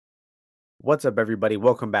What's up, everybody?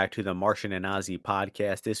 Welcome back to the Martian and Ozzy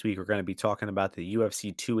podcast. This week, we're going to be talking about the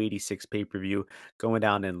UFC 286 pay per view going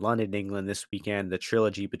down in London, England this weekend. The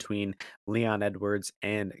trilogy between Leon Edwards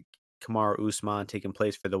and Kamaru Usman taking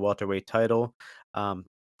place for the welterweight title. Um,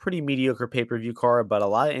 Pretty mediocre pay per view card, but a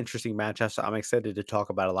lot of interesting matchups. So I'm excited to talk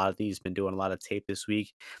about a lot of these. Been doing a lot of tape this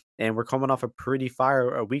week, and we're coming off a pretty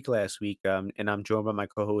fire a week last week. And I'm joined by my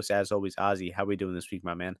co-host, as always, Ozzy. How we doing this week,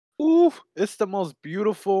 my man? Ooh, it's the most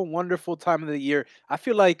beautiful, wonderful time of the year. I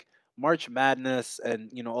feel like March Madness and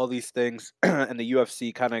all these things and the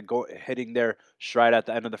UFC kind of go hitting their stride at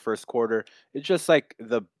the end of the first quarter. It's just like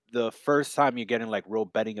the first time you're getting like real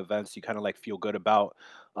betting events you kind of like feel good about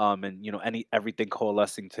and everything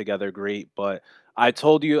coalescing together great. But I've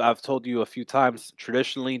told you a few times,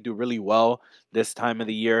 traditionally do really well this time of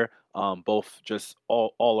the year, both just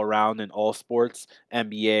all around in all sports,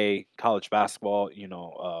 NBA, college basketball,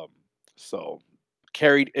 so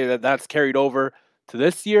that's carried over to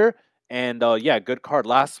this year. And yeah, good card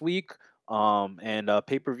last week. And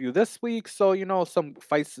pay-per-view this week. So, some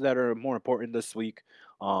fights that are more important this week.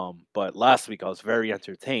 But last week I was very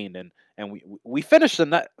entertained, and we finished the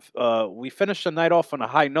night off on a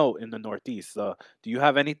high note in the Northeast. Do you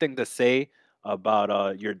have anything to say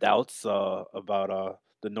about your doubts about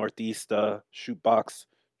the Northeast shootbox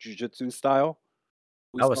jiu-jitsu style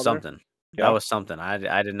we That was saw there? something. That Yeah. was something.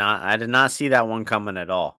 I did not see that one coming at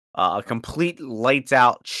all. A complete lights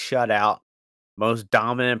out, shutout, most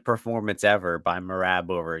dominant performance ever by Marab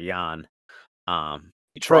over Jan.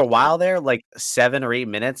 He For a trucked him. while there, like 7 or 8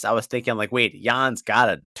 minutes, I was thinking like, "Wait, Jan's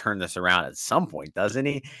gotta turn this around at some point, doesn't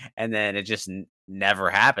he?" And then it just never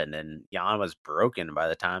happened, and Jan was broken by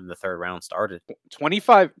the time the 3rd round started.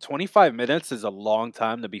 25 minutes is a long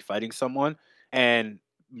time to be fighting someone, and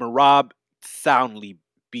Marab soundly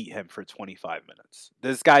beat him for 25 minutes.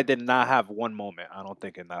 This guy did not have one moment, I don't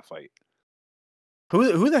think, in that fight.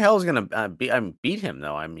 Who the hell is gonna, beat him,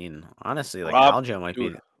 though? I mean, honestly, like, Marab, Aljo might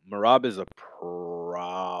dude, be. Marab is a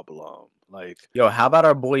problem. Like, Yo, how about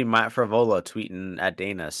our boy Matt Frivola tweeting at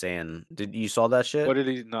Dana saying, "Did you saw that shit?" what did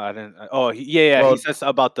he? No, I didn't. Oh, yeah. He Well, says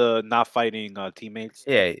about the not fighting teammates.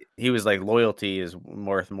 yeah, he was like, "Loyalty is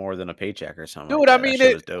worth more than a paycheck," or something like Dude, I that. That mean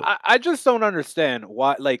shit it. was dope. I just don't understand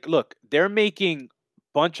why. Like, look, they're making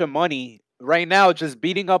bunch of money right now just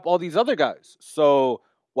beating up all these other guys. So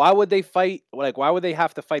why would they fight? Like, why would they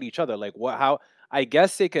have to fight each other? Like, what? How? I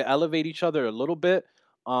guess they could elevate each other a little bit.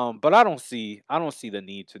 But I don't see the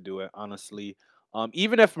need to do it, honestly.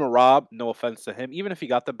 Even if Marab, no offense to him, even if he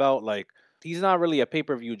got the belt, like he's not really a pay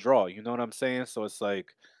per view draw. You know what I'm saying? So it's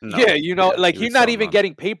like, yeah, No, yeah, like he he's was not so even none.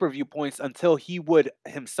 getting pay per view points until he would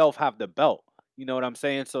himself have the belt. You know what I'm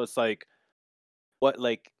saying? So it's like, what,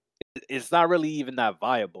 like, it's not really even that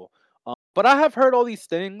viable. But I have heard all these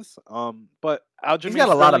things. But He's Aljamain got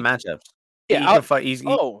a lot of Sterling, matchups. yeah, He can fight.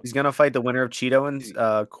 oh, He's gonna fight the winner of Cheeto and easy.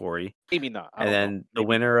 Corey, Maybe not. I and don't know. then Maybe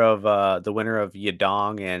not. the winner of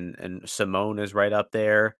Yadong and Simone is right up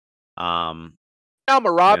there. Um, Now you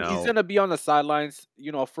Marab, he's know, gonna be on the sidelines,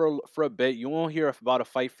 for a bit. You won't hear about a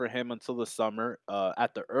fight for him until the summer,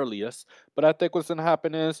 at the earliest. But I think what's gonna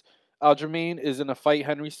happen is Aljamain is gonna fight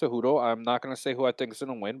Henry Cejudo. I'm not gonna say who I think is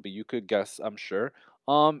gonna win, but you could guess, I'm sure.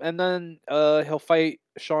 And then he'll fight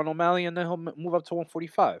Sean O'Malley, and then he'll move up to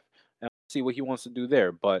 145 and see what he wants to do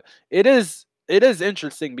there. But it is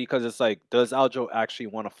interesting because it's like, does Aljo actually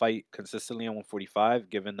want to fight consistently on 145,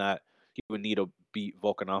 given that he would need to beat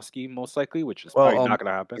Volkanovski most likely, which is well, probably not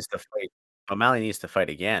gonna happen. needs to fight. O'Malley needs to fight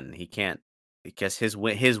again. He can't because his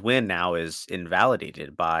win now is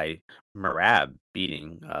invalidated by Marab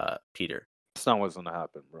beating Peter. That's not what's gonna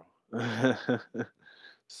happen, bro. Who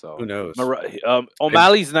So, knows? Could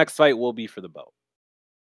O'Malley's next fight will be for the belt.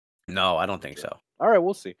 No, I don't think Yeah. so. All right,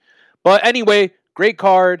 we'll see. But anyway, great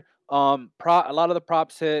card. A lot of the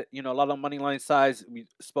props hit. A lot of money line size. We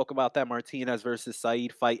spoke about that Martinez versus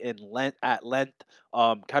Saeed fight in length at length.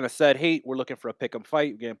 Kind of said, hey, we're looking for a pick 'em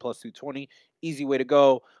fight. We're getting plus 220. Easy way to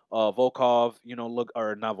go. Volkov, look,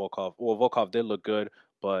 or not Volkov. Well, Volkov did look good,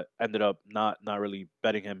 but ended up not really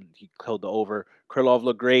betting him. He killed the over. Krylov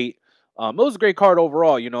looked great. It was a great card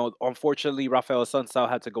overall. Unfortunately, Rafael Sunsao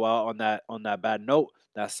had to go out on that bad note,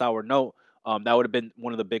 that sour note. That would have been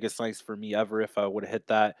one of the biggest nights for me ever if I would have hit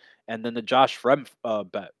that. And then the Josh Frem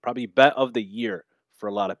bet, probably bet of the year for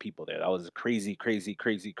a lot of people there. That was a crazy, crazy,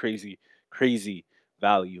 crazy, crazy, crazy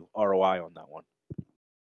value ROI on that one.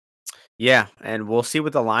 Yeah, and we'll see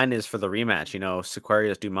what the line is for the rematch.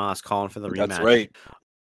 Sequarius Dumas calling for the That's rematch right.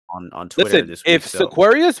 on Twitter Listen, this week. if So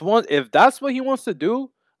Sequarius wants, if that's what he wants to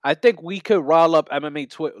do, I think we could rile up MMA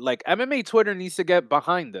Twitter. Like, MMA Twitter needs to get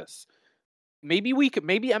behind this. Maybe we could.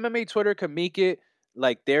 Maybe MMA Twitter could make it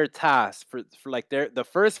like their task for like their the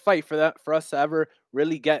first fight for that for us to ever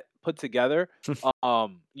really get put together.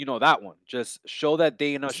 That one. Just show that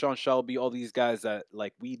Dana, Sean Shelby, all these guys that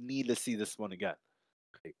like we need to see this one again.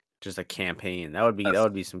 Like, Just a campaign. That would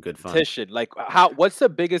be some good fun. petition. Like how what's the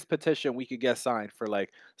biggest petition we could get signed for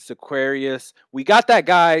like Sequarius? We got that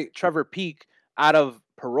guy Trevor Peak out of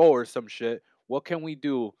parole or some shit. What can we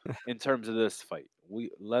do in terms of this fight?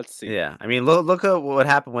 Let's see. Yeah, I mean, look at what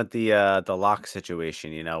happened with the lock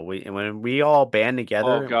situation. We when we all band Oh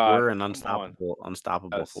together, God, we're an come on.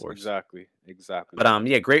 unstoppable Yes, force. exactly. Exactly. But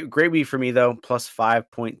yeah, great week for me though. Plus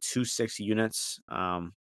 5.26 units.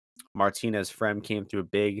 Martinez Frem came through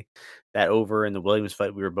big. That over in the Williams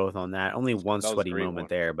fight, we were both on that. Only one That was a sweaty great moment one.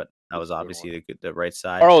 there, but That that was was a good one. obviously the right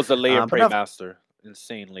side. Carl's a lay and But pray enough, master.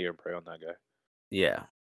 Insane lay and pray on that guy. yeah.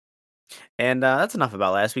 And that's enough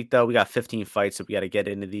about last week, though. We got 15 fights, so we got to get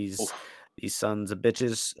into Oof. these sons of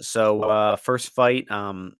bitches. So first fight,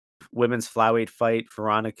 women's flyweight fight.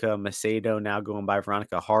 Veronica Macedo, now going by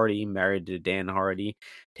Veronica Hardy, married to Dan Hardy,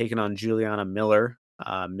 taking on Juliana Miller.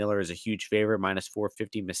 Miller is a huge favorite, minus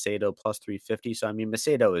 450. Macedo plus 350. So I mean,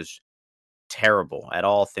 Macedo is terrible at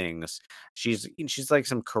all things. She's like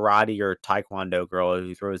some karate or taekwondo girl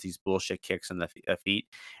who throws these bullshit kicks in the feet,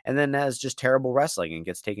 and then has just terrible wrestling and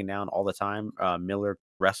gets taken down all the time. Miller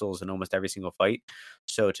wrestles in almost every single fight,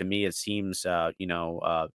 so to me it seems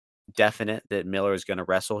definite that Miller is going to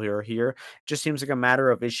wrestle her here. Just seems like a matter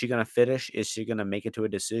of, is she going to finish? Is she going to make it to a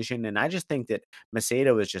decision? And I just think that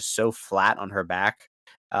Macedo is just so flat on her back.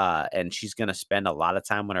 And she's going to spend a lot of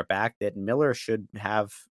time on her back that Miller should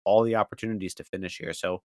have all the opportunities to finish here.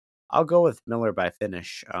 So I'll go with Miller by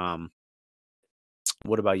finish.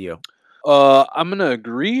 What about you? I'm gonna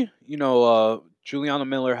agree. Juliana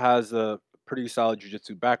Miller has a pretty solid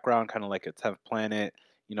jiu-jitsu background, kind of like a 10th planet,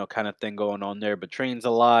 kind of thing going on there, but trains a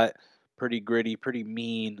lot, pretty gritty, pretty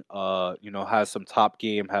mean, has some top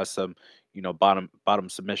game, has some, bottom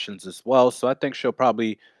submissions as well. So I think she'll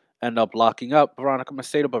probably end up locking up Veronica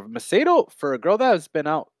Macedo. But Macedo, for a girl that has been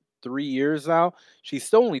out 3 years now, she's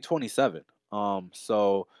still only 27.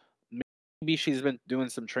 So maybe she's been doing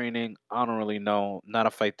some training. I don't really know. Not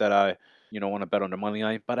a fight that I want to bet on the money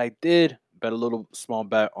line. But I did bet a little small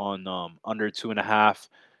bet on under 2.5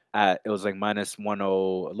 at it was like -10,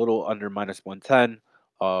 a little under -110.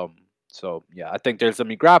 Um, so yeah, I think there's gonna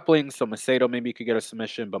be grappling. So Macedo maybe could get a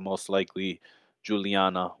submission, but most likely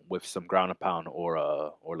Juliana with some ground and pound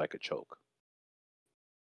or like a choke.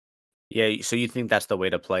 Yeah, so you think that's the way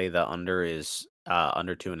to play the under is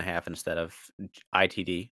under 2.5 instead of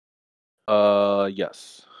ITD?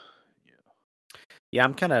 Yes. Yeah. Yeah,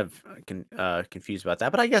 I'm kind of confused about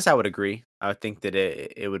that, but I guess I would agree. I would think that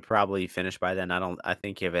it would probably finish by then. I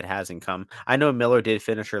think if it hasn't come, I know Miller did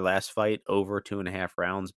finish her last fight over 2.5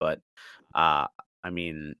 rounds, but uh, I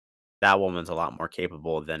mean that woman's a lot more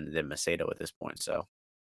capable than Macedo at this point. So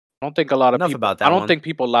I don't think a lot of enough people. about I that don't one. think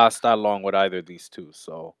people last that long with either of these two.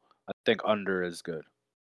 So I think under is good.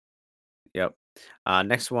 Yep.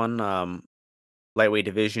 Next one, lightweight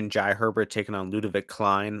division. Jai Herbert taking on Ludovic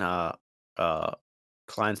Klein. Uh,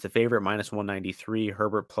 Klein's the favorite, -193.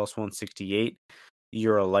 Herbert +168.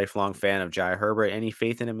 You're a lifelong fan of Jai Herbert. Any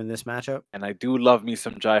faith in him in this matchup? And I do love me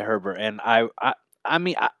some Jai Herbert. And I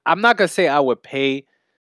mean, I'm not gonna say I would pay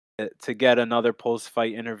to get another post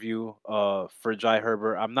fight interview for Jai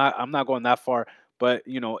Herbert. I'm not going that far, but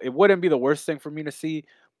it wouldn't be the worst thing for me to see.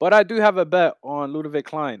 But I do have a bet on Ludovic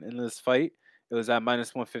Klein in this fight. It was at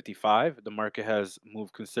 -155. The market has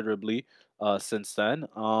moved considerably since then.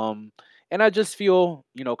 And I just feel,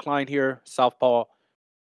 Klein here, Southpaw,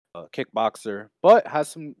 kickboxer, but has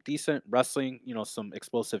some decent wrestling, some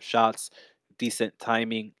explosive shots, decent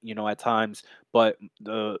timing, at times. But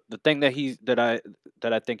the thing that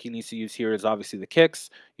I think he needs to use here is obviously the kicks,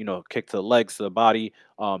 kick to the legs, to the body.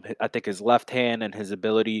 I think his left hand and his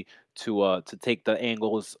ability to take the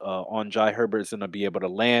angles on Jai Herbert is going to be able to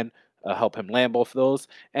land, help him land both of those.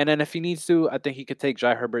 And then if he needs to, I think he could take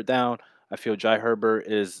Jai Herbert down. I feel Jai Herbert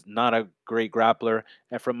is not a great grappler,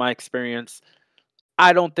 and from my experience,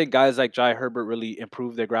 I don't think guys like Jai Herbert really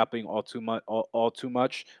improve their grappling all too much. All too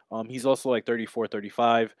much. He's also like 34,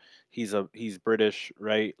 35. He's British,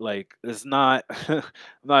 right? Like it's not.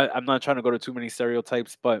 I'm not trying to go to too many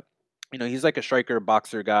stereotypes, but he's like a striker,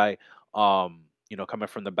 boxer guy. Coming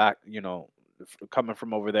from the back, coming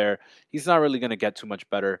from over there, he's not really gonna get too much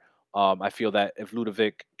better. I feel that if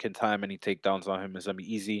Ludovic can time any takedowns on him, it's gonna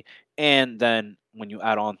be easy. And then when you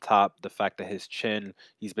add on top the fact that his chin,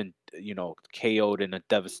 he's been KO'd in a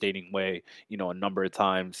devastating way, a number of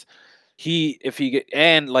times. If he get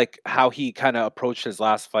and like how he kind of approached his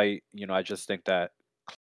last fight, I just think that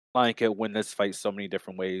Klein could win this fight so many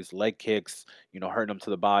different ways. Leg kicks, hurting him to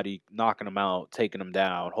the body, knocking him out, taking him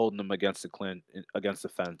down, holding him against against the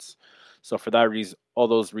fence. So for that reason, all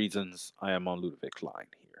those reasons, I am on Ludwig Klein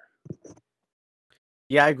here.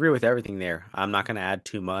 Yeah, I agree with everything there. I'm not going to add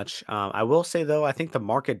too much. I will say though, I think the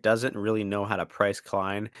market doesn't really know how to price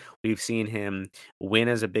Klein. We've seen him win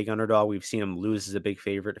as a big underdog. We've seen him lose as a big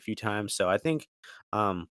favorite a few times. So I think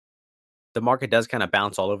um, the market does kind of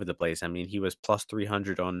bounce all over the place. I mean, he was plus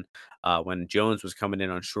 300 on when Jones was coming in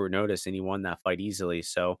on short notice, and he won that fight easily.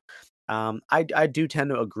 So I do tend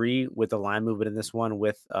to agree with the line movement in this one,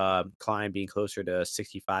 with Klein being closer to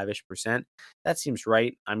 65-ish%. That seems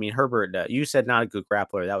right. I mean, Herbert, you said not a good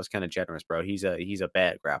grappler. That was kind of generous, bro. He's a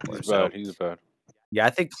bad He's grappler. So bad. He's bad. yeah, I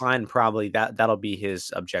think Klein probably that'll be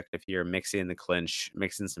his objective here: mix in the clinch,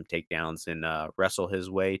 mix in some takedowns, and wrestle his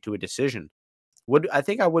way to a decision. I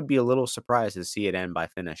think I would be a little surprised to see it end by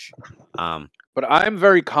finish. Um, But I'm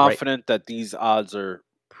very right, confident that these odds are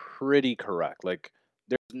pretty correct. Like,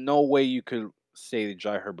 there's no way you could say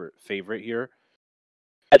Jai Herbert favorite here.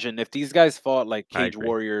 Imagine if these guys fought like I Cage agree.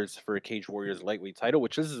 Warriors for a Cage Warriors lightweight title,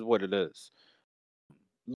 which this is what it is.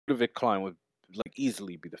 Ludwig Klein would like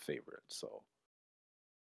easily be the favorite. So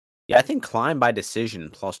Yeah, I think Klein by decision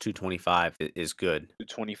plus 225 is good.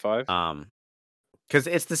 225. Um, because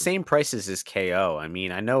it's the same prices as KO. I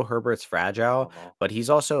mean, I know Herbert's I fragile, don't know. but he's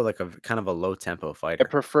also like a kind of a low tempo I fighter.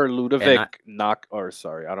 prefer And I Ludovic knock or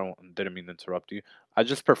sorry, I don't didn't mean to interrupt you. I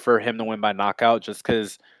just prefer him to win by knockout just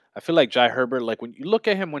because I feel like Jai Herbert, like when you look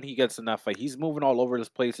at him when he gets in that fight, he's moving all over this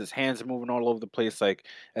place. His hands are moving all over the place. Like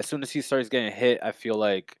as soon as he starts getting hit, I feel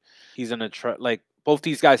like he's in a like both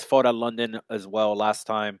these guys fought at London as well last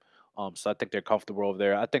time. So I think they're comfortable over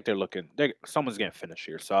there. I think they someone's getting finished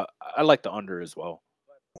here. So I like the under as well.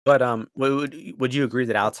 but would you agree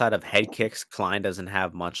that outside of head kicks, Klein doesn't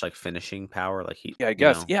have much like finishing power? Like Yeah, I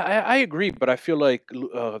guess. Yeah, I agree, but I feel like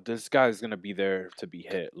this guy's gonna be there to be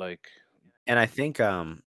hit. Like and I think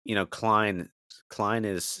Klein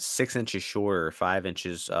is 6 inches shorter, 5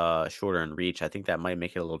 inches shorter in reach. I think that might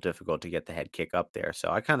make it a little difficult to get the head kick up there. So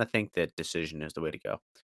I kind of think that decision is the way to go.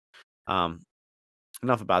 Um,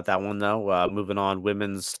 Enough about that one though. Moving on,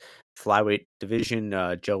 women's flyweight division.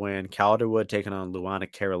 Joanne Calderwood taking on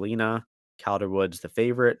Luana Carolina. Calderwood's the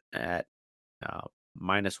favorite at uh,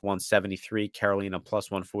 minus 173. Carolina plus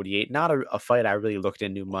 148. Not a fight I really looked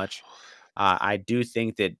into much. I do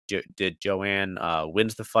think that Joanne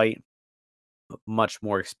wins the fight. Much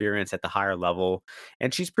more experience at the higher level,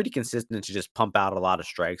 and she's pretty consistent to just pump out a lot of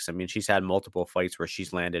strikes. I mean, she's had multiple fights where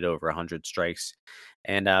she's landed over 100 strikes,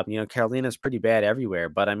 and Carolina's pretty bad everywhere.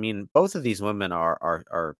 But I mean, both of these women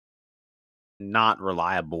are not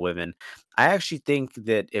reliable women. I actually think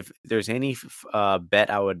that if there's any bet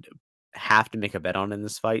I would have to make a bet on in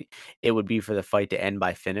this fight, it would be for the fight to end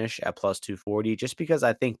by finish at plus 240, just because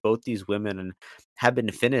I think both these women have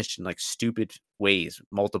been finished in like stupid ways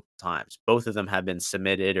multiple times. Both of them have been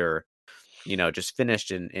submitted or, just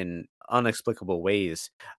finished in unexplicable ways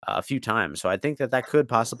a few times. So I think that could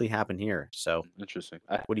possibly happen here. So interesting.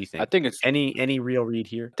 what do you I think? think it's Any real read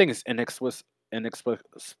here? I think it's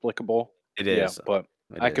inexplicable. It Yeah, is. but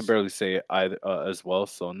It I could is. barely say it either as well,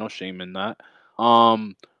 so no shame in that.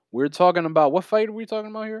 Um, we're talking about what fight are we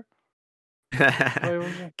talking about here? What fight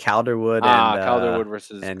was it? Calderwood Calderwood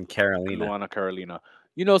versus and Carolina. Luana Carolina.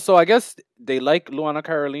 So I guess they like Luana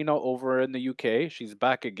Carolina over in the UK. She's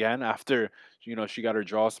back again after she got her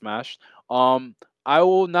jaw smashed. I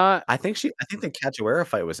will not. I think the Cachoeira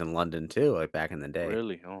fight was in London too, like, back in the day.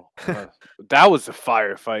 Really? Oh, that was a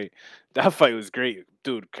fire fight. That fight was great,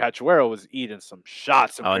 dude. Cachoeira was eating some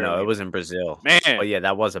shots on Oh, no, it Carolina. was in Brazil. But Man, yeah,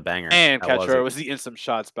 that was a banger. man, That was Cachoeira a was eating some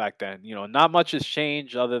shots back then. Not much has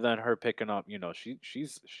changed other than her picking up.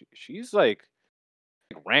 She's like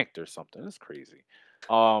ranked or something. It's crazy.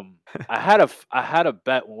 I had a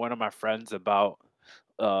bet with one of my friends about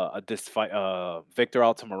this fight Victor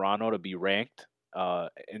Altamirano to be ranked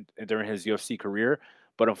during his UFC career,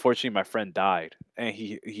 but unfortunately my friend died and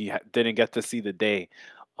didn't get to see the day.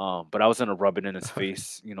 But I was gonna rub it in his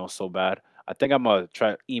face, so bad. I think I'm gonna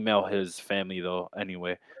try to email his family though.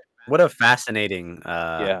 Anyway, what a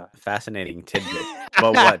yeah. fascinating tidbit.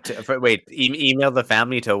 But what? Wait, email the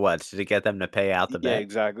family to what? To get them to pay out the Yeah, bet?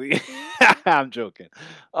 exactly. I'm joking.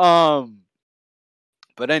 Um,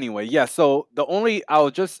 but anyway, yeah. So the only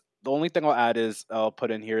thing I'll add is I'll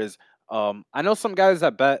put in here is I know some guys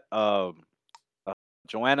that bet uh,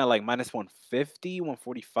 Joanna like minus 150,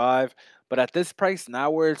 145, but at this price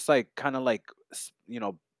now where it's like kind of like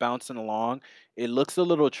bouncing along, it looks a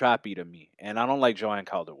little trappy to me, and I don't like Joanne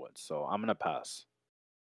Calderwood, so I'm gonna pass.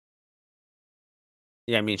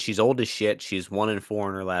 Yeah, I mean, she's old as shit. She's 1-4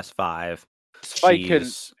 in her last 5. This fight can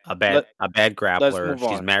She's let a bad let's grappler. move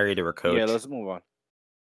She's on. married to her Yeah, coach. let's move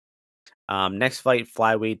on. Next fight,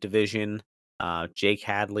 flyweight division. Jake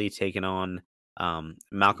Hadley taking on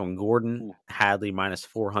Malcolm Gordon. Ooh. Hadley minus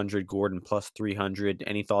 400, Gordon plus 300.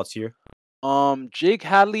 Any thoughts here? Jake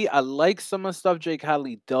Hadley, I like some of the stuff Jake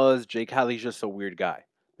Hadley does. Jake Hadley's just a weird guy.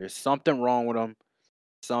 There's something wrong with him.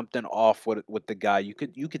 Something off with the guy. You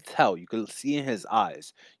could tell. You could see in his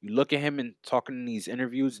eyes. You look at him and talking in these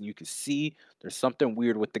interviews, and you can see there's something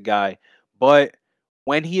weird with the guy. But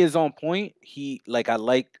when he is on point, I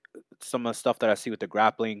like some of the stuff that I see with the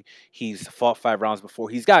grappling. He's fought 5 rounds before.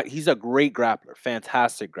 He's a great grappler,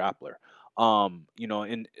 fantastic grappler.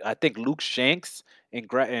 And I think Luke Shanks and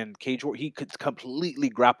Cage War, he could completely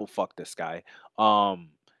grapple fuck this guy.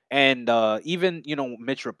 And even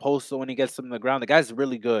Mitch Raposo when he gets him on the ground, the guy's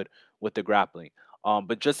really good with the grappling.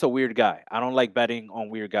 But just a weird guy. I don't like betting on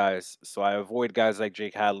weird guys, so I avoid guys like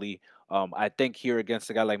Jake Hadley. I think here against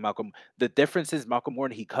a guy like Malcolm, the difference is Malcolm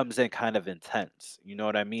Gordon, he comes in kind of intense. You know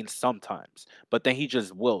what I mean? Sometimes, but then he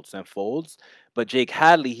just wilts and folds. But Jake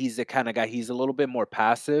Hadley, he's the kind of guy. He's a little bit more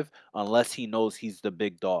passive unless he knows he's the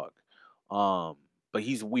big dog. Um, but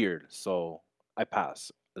he's weird, so I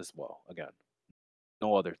pass as well. Again,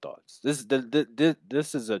 no other thoughts. This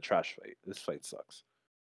is a trash fight. This fight sucks.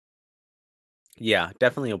 Yeah,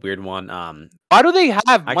 definitely a weird one. Why do they have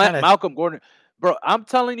I kind of Malcolm Gordon? Bro, I'm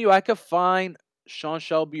telling you, I could find Sean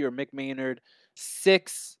Shelby or Mick Maynard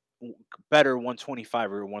six better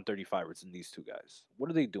 125 or 135ers than these two guys. What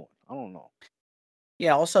are they doing? I don't know.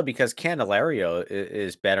 Yeah, also because Candelario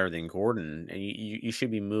is better than Gordon, and you should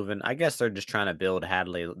be moving. I guess they're just trying to build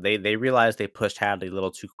Hadley. They realized they pushed Hadley a little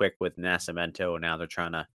too quick with Nascimento, and now they're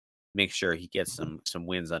trying to make sure he gets some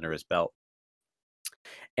wins under his belt.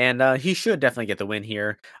 And he should definitely get the win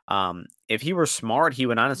here. If he were smart, he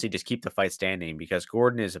would honestly just keep the fight standing because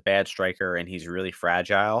Gordon is a bad striker and he's really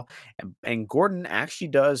fragile. And Gordon actually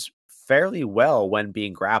does fairly well when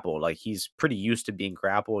being grappled. Like he's pretty used to being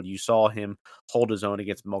grappled. You saw him hold his own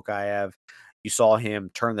against Mokaev. You saw him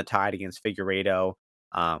turn the tide against Figueiredo.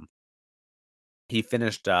 Um, he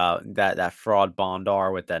finished that fraud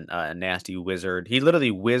Bondar with that nasty wizard. He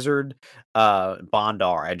literally wizard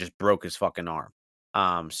Bondar and just broke his fucking arm.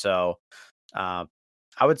 So uh,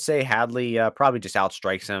 I would say Hadley probably just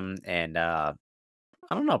outstrikes him and I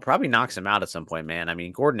don't know, probably knocks him out at some point, man. I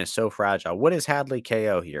mean, Gordon is so fragile. What is Hadley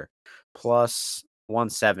KO here? Plus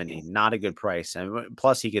 170, not a good price. And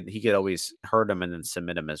plus he could always hurt him and then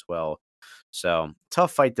submit him as well. So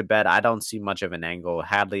tough fight to bet. I don't see much of an angle.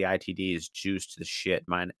 Hadley ITD is juiced to the shit.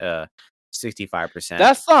 Mine 65%.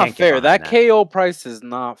 That's not Can't get fair. behind That that. KO price is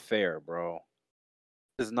not fair, bro.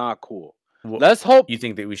 It's not cool. Wha Let's hope. You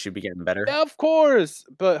think that we should be getting better? Yeah, of course.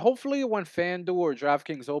 But hopefully, when FanDuel or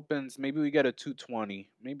DraftKings opens, maybe we get a 220.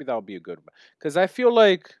 Maybe that'll be a good one. Because I feel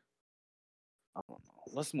like, I don't know.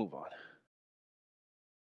 Let's move on.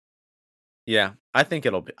 Yeah, I think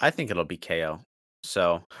it'll be KO.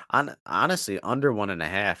 So, honestly, under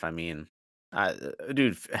 1.5, I mean,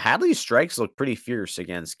 dude, Hadley's strikes look pretty fierce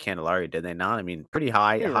against Candelario, did they not? I mean, pretty I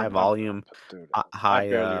high remember volume, that, dude. I high,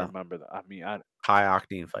 barely remember that. I mean, high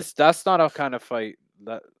octane fight. that's not a kind of fight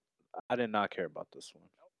that I did not care about this one.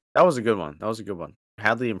 That was a good one. That was a good one.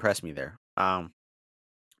 Hadley impressed me there.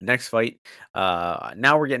 Next fight.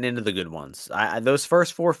 Now we're getting into the good ones. Those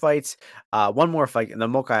first 4 fights, one more fight, the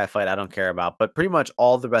Mokai fight, I don't care about, but pretty much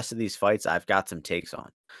all the rest of these fights, I've got some takes on.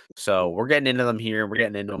 So Cool. we're getting into them here. We're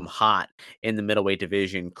getting into them hot in the middleweight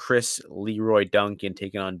division. Chris Leroy Duncan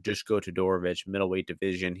taking on Dushko Todorovic, middleweight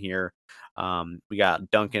division here. We got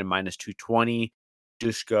Duncan minus 220,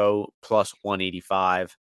 Dushko plus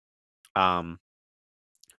 185. Um,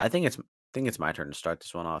 I think it's my turn to start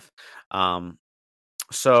this one off.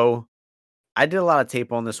 So I did a lot of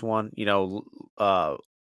tape on this one.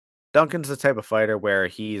 Duncan's the type of fighter where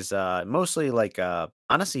he's mostly like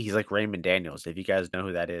honestly, he's like Raymond Daniels, if you guys know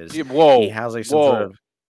who that is. Yeah, He whoa, has like some sort whoa, of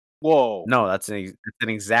whoa, no, it's an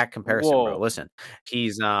exact comparison, bro. whoa. Listen,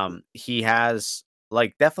 he has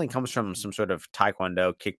like definitely comes from some sort of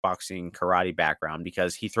taekwondo, kickboxing, karate background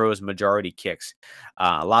because he throws majority kicks,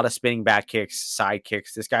 a lot of spinning back kicks, side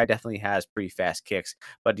kicks. This guy definitely has pretty fast kicks,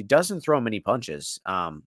 but he doesn't throw many punches.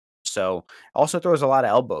 So also throws a lot of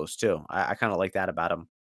elbows too. I kind of like that about him,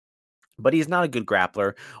 but he's not a good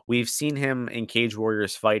grappler. We've seen him in Cage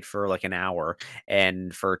Warriors fight for like an hour,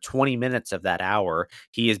 and for 20 minutes of that hour,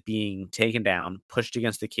 he is being taken down, pushed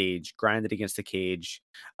against the cage, grinded against the cage,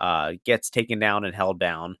 gets taken down and held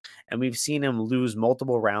down. And we've seen him lose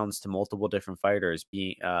multiple rounds to multiple different fighters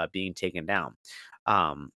being taken down.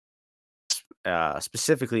 Um,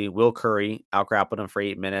 specifically Will Curry outgrappled him for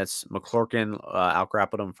 8 minutes. McClurkin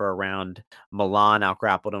outgrappled him for a round. Milan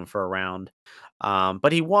outgrappled him for a round.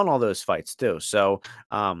 But he won all those fights too. So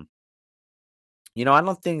um, I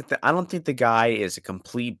don't think the guy is a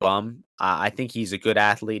complete bum. I think he's a good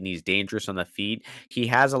athlete and he's dangerous on the feet. He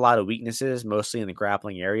has a lot of weaknesses, mostly in the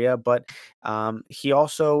grappling area, but he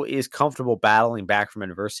also is comfortable battling back from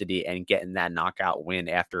adversity and getting that knockout win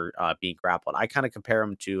after being grappled. I kind of compare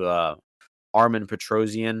him to Armin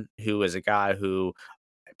Petrosian, who is a guy who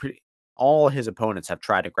pretty all his opponents have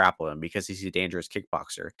tried to grapple him because he's a dangerous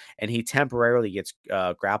kickboxer, and he temporarily gets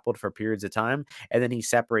grappled for periods of time, and then he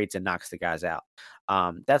separates and knocks the guys out.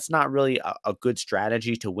 That's not really a good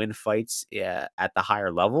strategy to win fights at the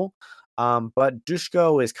higher level. But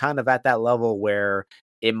Dushko is kind of at that level where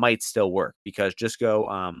it might still work because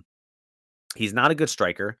Dushko, he's not a good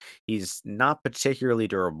striker. He's not particularly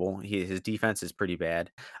durable. His defense is pretty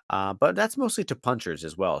bad, but that's mostly to punchers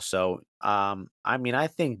as well. So, I mean, I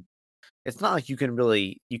think it's not like you can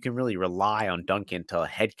really rely on Duncan to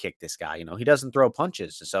head kick this guy. He doesn't throw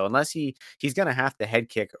punches, so unless he's gonna have to head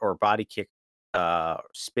kick or body kick,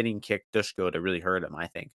 spinning kick Dushko to really hurt him. I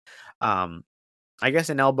think. Um, I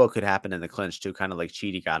guess an elbow could happen in the clinch too, kind of like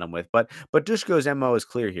Cheaty got him with. But Dushko's MO is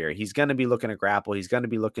clear here. He's going to be looking to grapple. He's going to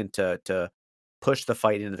be looking to push the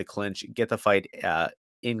fight into the clinch, get the fight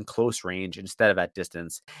in close range instead of at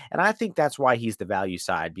distance. And I think that's why he's the value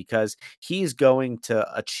side because he's going to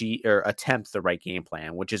achieve or attempt the right game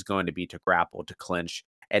plan, which is going to be to grapple, to clinch,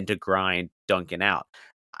 and to grind Duncan out.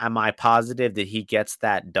 Am I positive that he gets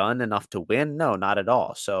that done enough to win? No, not at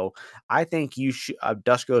all. So I think you should.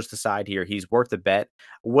 Dust goes to side here. He's worth a bet.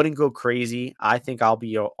 Wouldn't go crazy. I think I'll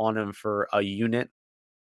be on him for a unit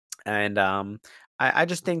and I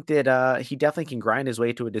just think that he definitely can grind his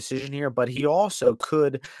way to a decision here, but he also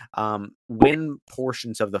could win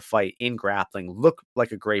portions of the fight in grappling, look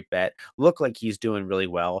like a great bet, look like he's doing really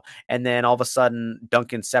well, and then all of a sudden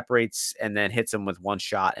Duncan separates and then hits him with one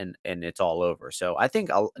shot, and it's all over. So I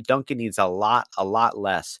think Duncan needs a lot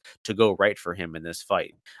less to go right for him in this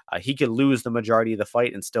fight. He could lose the majority of the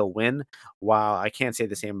fight and still win. While I can't say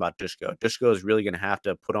the same about Dushko. Dushko is really going to have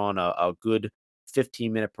to put on a good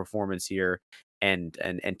 15-minute performance here and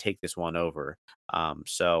take this one over.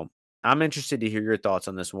 So I'm interested to hear your thoughts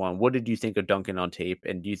on this one. What did you think of Duncan on tape,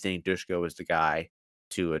 and do you think Dushko is the guy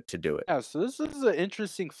to do it? Yeah, so this is an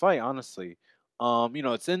interesting fight, honestly.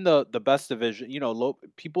 It's in the best division. Low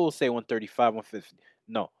people say 135, 150.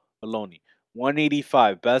 No, Maloney.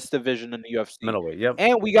 185, best division in the UFC. Middleweight. Yep.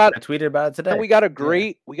 And we got I tweeted about it and today. Yeah. we got a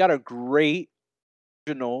great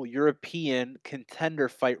European contender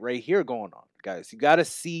fight right here going on, guys. You got to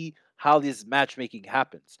see how this matchmaking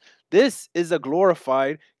happens. This is a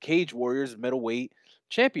glorified Cage Warriors middleweight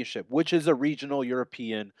championship, which is a regional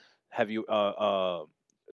European heavy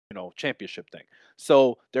championship thing.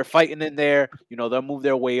 So they're fighting in there. They'll move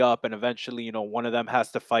their way up, and eventually, one of them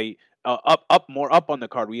has to fight more up on the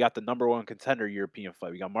card. We got the number one contender European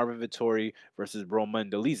fight. We got Marvin Vittori versus Roma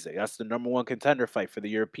and Delize. That's the number one contender fight for the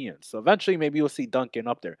Europeans. So eventually, maybe you'll see Duncan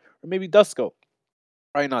up there, or maybe Dusko.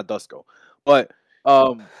 Probably not Dusko. But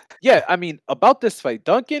yeah, I mean about this fight,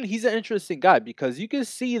 Duncan, he's an interesting guy because you can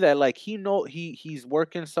see that like he's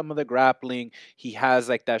working some of the grappling. He has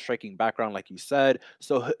like that striking background, like you said.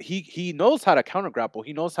 So he knows how to counter grapple.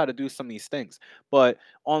 He knows how to do some of these things. But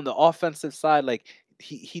on the offensive side, like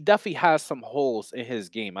he definitely has some holes in his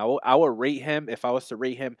game. I would rate him if I was to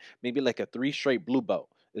rate him maybe like a 3 straight blue belt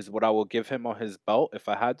is what I will give him on his belt if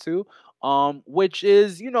I had to. Which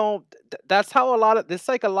is that's how a lot of this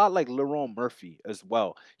like a lot like Lerone Murphy as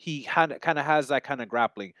well. He kind of has that kind of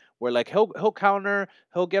grappling where like he'll counter,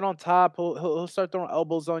 he'll get on top, he'll start throwing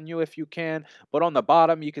elbows on you if you can, but on the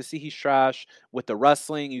bottom you can see he's trash. With the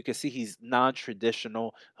wrestling, you can see he's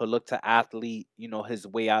non-traditional. He'll look to athlete, his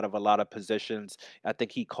way out of a lot of positions. I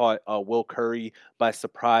think he caught Will Curry by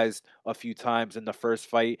surprise a few times in the first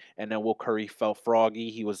fight, and then Will Curry felt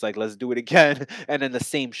froggy. He was like, "Let's do it again," and then the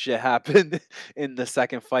same shit happened in the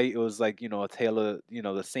second fight. It was like a tale of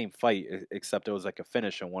the same fight, except it was like a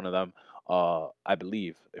finish in one of them. I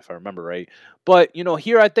believe, if I remember right. But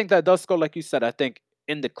here I think that Dusko, like you said, I think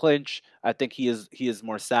in the clinch, I think he is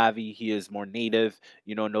more savvy. He is more native.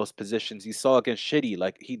 In those positions. You saw against Shitty,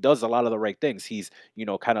 like he does a lot of the right things. He's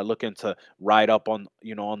kind of looking to ride up on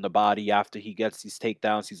on the body after he gets these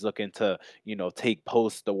takedowns. He's looking to take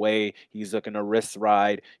post away. He's looking to wrist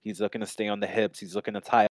ride. He's looking to stay on the hips. He's looking to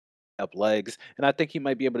tie up legs, and I think he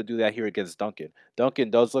might be able to do that here against Duncan. Duncan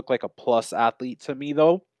does look like a plus athlete to me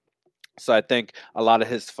though, so I think a lot of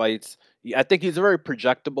his fights, I think he's a very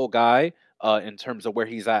projectable guy. in terms of where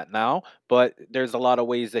he's at now, but there's a lot of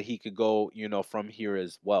ways that he could go, from here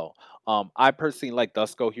as well. I personally like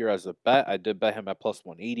Dusko here as a bet. I did bet him at plus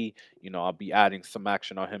 180. I'll be adding some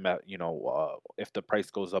action on him at, if the price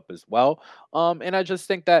goes up as well. And I just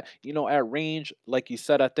think that, at range, like you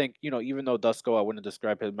said, I think, even though Dusko, I wouldn't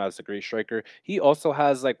describe him as a great striker, he also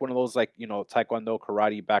has like one of those like, Taekwondo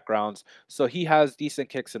karate backgrounds. So he has decent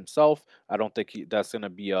kicks himself. I don't think that's gonna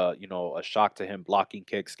be a shock to him blocking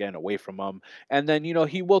kicks, getting away from him. And then,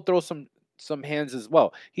 he will throw some hands as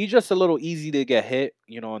well. He's just a little easy to get hit,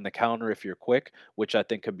 on the counter if you're quick, which I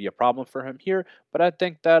think could be a problem for him here. But I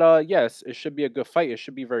think that yes, it should be a good fight. It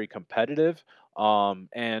should be very competitive.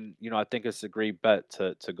 And I think it's a great bet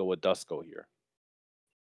to go with Dusko here.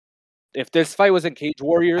 If this fight was in Cage I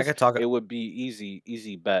Warriors, could talk. it would be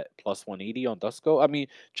easy bet plus 180 on Dusko. I mean,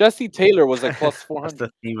 Jesse Taylor was like plus That's the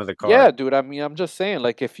 400. theme of the Yeah, card. dude. I mean, I'm just saying,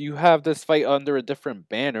 like, if you have this fight under a different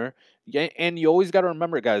banner, yeah, and you always got to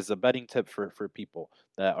remember, guys, a betting tip for people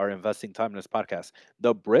that are investing time in this podcast: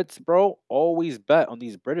 the Brits, bro, always bet on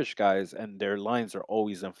these British guys, and their lines are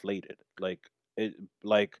always inflated. Like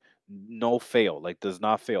no fail, like does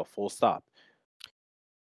not fail, full stop.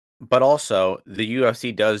 But also, the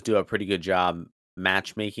UFC does do a pretty good job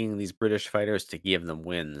matchmaking these British fighters to give them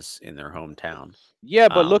wins in their hometown. Yeah,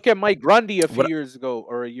 but Um, look at Mike Grundy a few what years ago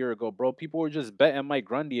or a year ago, bro. People were just betting Mike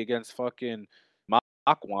Grundy against fucking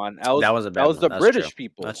Makwan. That that was was a that bad was one. the That's true. British That's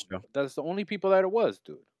people. true. That's the only people that it was,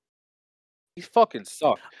 dude. He fucking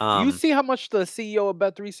sucked. Do you Um, see how much the CEO of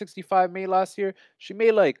Bet365 made last year? She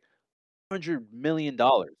made like $100 million.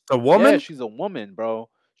 the Yeah, woman? she's a woman, bro.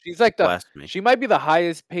 She's like the Blasphemy. she might be the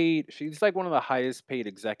highest paid. She's like one of the highest paid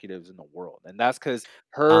executives in the world, and I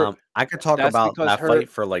could talk that's about because that fight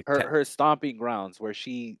for like her 10. her stomping grounds where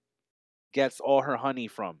she gets all her honey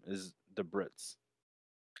from is the Brits.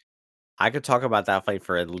 I could talk about that fight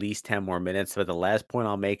for at least 10 more minutes, but the last point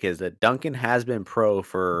I'll make is that Duncan has been pro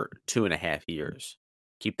for 2.5 years.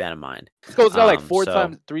 Keep that in mind. Briscoe's got like four So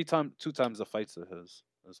times, three times, two times the fights of his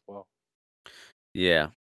as well. yeah,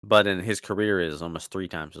 but in his career is almost 3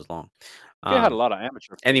 times as long. He had a Um, lot of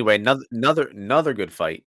amateur Anyway, fights. another good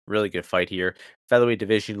fight, really good fight here. Featherweight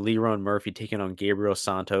division, Leron Murphy taking on Gabriel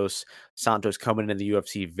Santos. Santos coming into the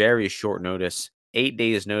UFC very short notice, 8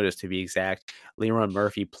 days notice to be exact. Leron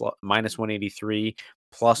Murphy minus 183,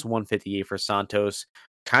 plus 158 for Santos.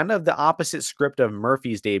 Kind of the opposite script of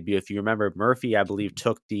Murphy's debut. If you remember, Murphy, I believe,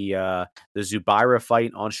 took the Zubaira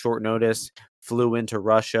fight on short notice, flew into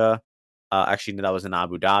Russia. Actually, no, that was in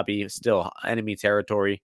Abu Dhabi, still enemy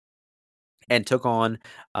territory, and took on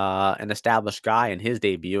an established guy in his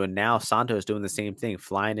debut. And now Santos doing the same thing,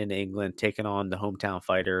 flying into England, taking on the hometown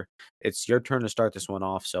fighter. It's your turn to start this one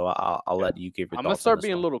off, so I'll Yeah. let you give your I'm gonna thoughts on start this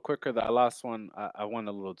being a one. little quicker. That last one, I went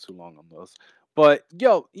a little too long on those. But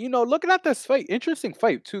yo, looking at this fight, interesting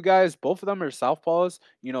fight. Two guys, both of them are southpaws.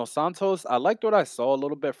 Santos, I liked what I saw a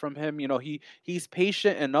little bit from him. He's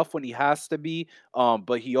patient enough when he has to be,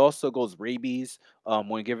 but he also goes rabies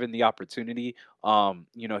when given the opportunity.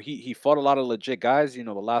 He fought a lot of legit guys. The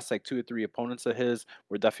last like two or three opponents of his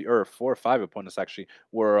were definitely, or four or five opponents actually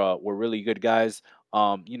were really good guys.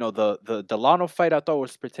 The Delano fight I thought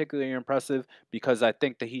was particularly impressive because I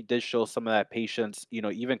think that he did show some of that patience.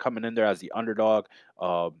 Even coming in there as the underdog,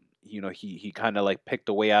 he kind of like picked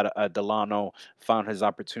away at Delano, found his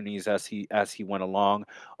opportunities as he went along.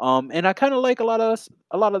 And I kind of like a lot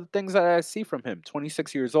of the things that I see from him.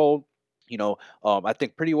 26 years old. I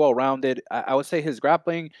think pretty well rounded. I would say his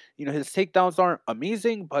grappling, his takedowns aren't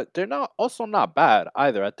amazing, but they're not bad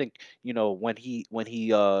either. I think when he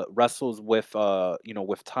wrestles with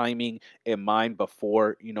timing in mind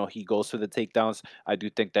before he goes for the takedowns, I do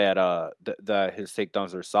think that that his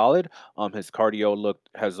takedowns are solid. His cardio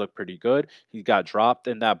has looked pretty good. He got dropped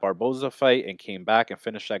in that Barboza fight and came back and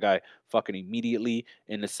finished that guy fucking immediately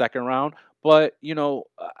in the second round. But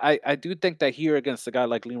I do think that here against a guy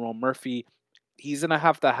like Leron Murphy, he's gonna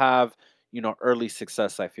have to have early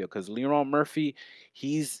success. I feel because Leron Murphy,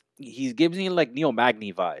 he gives me like Neil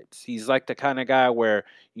Magny vibes. He's like the kind of guy where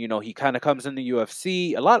he kind of comes in the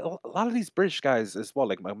UFC. A lot of these British guys as well,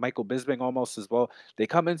 like Michael Bisping almost as well. They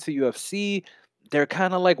come into UFC. They're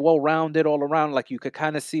kind of like well rounded all around. Like you could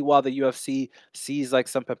kind of see while the UFC sees like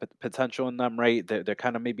some potential in them, right? They're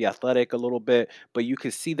kind of maybe athletic a little bit, but you can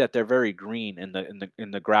see that they're very green in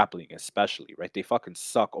the grappling, especially, right? They fucking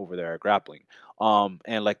suck over there at grappling.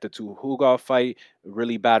 And like the two Huga fight,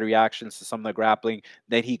 really bad reactions to some of the grappling.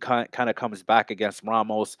 Then he kind of comes back against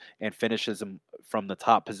Ramos and finishes him from the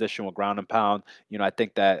top position with ground and pound. I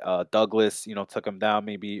think that Douglas, took him down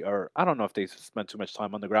maybe, or I don't know if they spent too much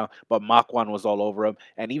time on the ground, but Makwan was all over him.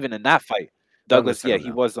 And even in that fight, Douglas, I yeah, don't he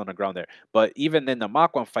know. was on the ground there. But even in the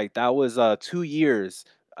Makwan fight, that was 2 years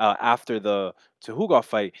after the Tehuga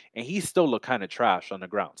fight, and he still looked kind of trash on the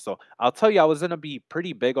ground. So I'll tell you, I was gonna be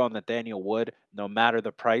pretty big on Nathaniel Wood, no matter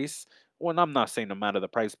the price. Well, I'm not saying no matter the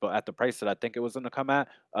price, but at the price that I think it was gonna come at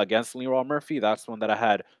against Leroy Murphy, that's one that I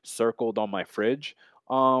had circled on my fridge.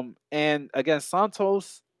 And against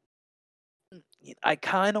Santos, I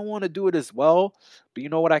kind of want to do it as well, but you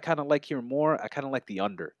know what I kind of like here more? I kind of like the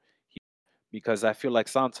under because I feel like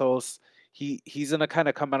Santos he's gonna kind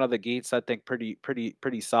of come out of the gates. I think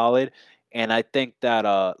pretty solid, and I think that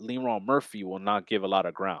Leroy Murphy will not give a lot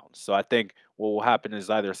of ground. So I think what will happen is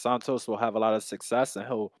either Santos will have a lot of success and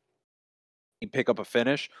he'll pick up a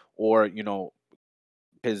finish, or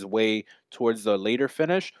his way towards the later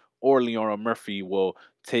finish, or Leroy Murphy will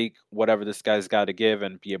take whatever this guy's got to give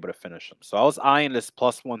and be able to finish him. So I was eyeing this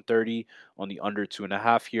plus 130 on the under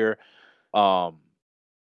 2.5 here. Um,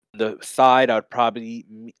 the side, I'd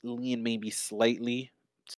probably lean maybe slightly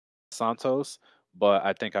Santos, but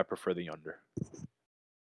I think I prefer the under.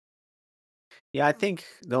 Yeah, I think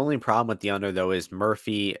the only problem with the under though is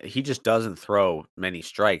Murphy, he just doesn't throw many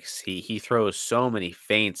strikes. He throws so many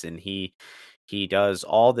feints and he does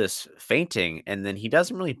all this feinting and then he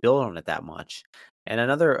doesn't really build on it that much. And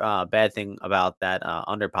another bad thing about that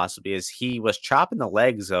under possibly is he was chopping the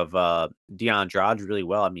legs of Andrade really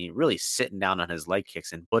well. I mean, really sitting down on his leg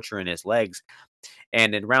kicks and butchering his legs.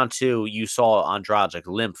 And in round two, you saw Andrade like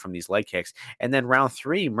limp from these leg kicks. And then round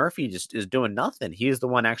three, Murphy just is doing nothing. He is the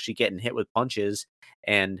one actually getting hit with punches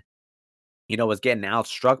and, was getting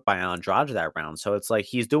outstruck by Andrade that round. So it's like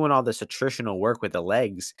he's doing all this attritional work with the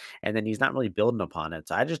legs and then he's not really building upon it.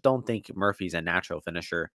 So I just don't think Murphy's a natural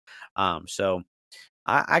finisher. So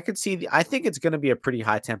I could see. I think it's going to be a pretty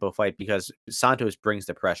high tempo fight because Santos brings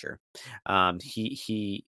the pressure.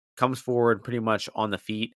 He comes forward pretty much on the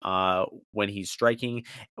feet when he's striking.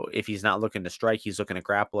 If he's not looking to strike, he's looking to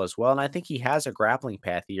grapple as well. And I think he has a grappling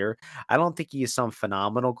path here. I don't think he is some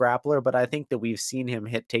phenomenal grappler, but I think that we've seen him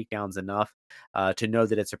hit takedowns enough to know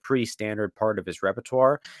that it's a pretty standard part of his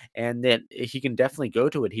repertoire, and that he can definitely go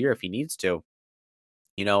to it here if he needs to.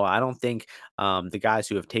 I don't think the guys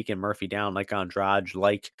who have taken Murphy down, like Andrade,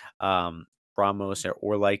 like Ramos,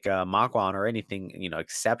 or like Magwan, or anything,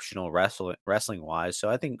 exceptional wrestling wise.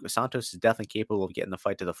 So I think Santos is definitely capable of getting the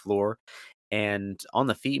fight to the floor. And on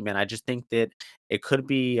the feet, man, I just think that it could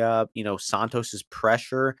be, Santos's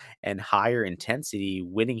pressure and higher intensity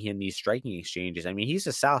winning him these striking exchanges. I mean, he's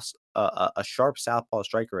a sharp southpaw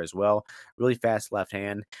striker as well, really fast left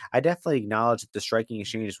hand. I definitely acknowledge that the striking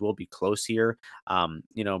exchanges will be close here.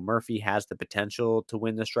 Murphy has the potential to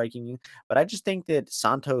win the striking, but I just think that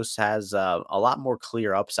Santos has a lot more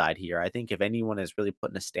clear upside here. I think if anyone is really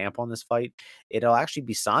putting a stamp on this fight, it'll actually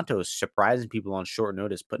be Santos surprising people on short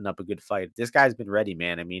notice, putting up a good fight. This guy's been ready,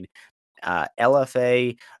 man. I mean,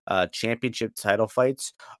 LFA championship title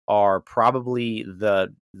fights are probably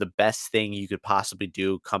the best thing you could possibly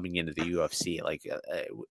do coming into the UFC. Like,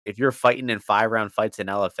 if you're fighting in 5 round fights in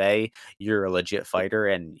LFA, you're a legit fighter,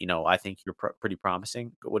 and I think you're pretty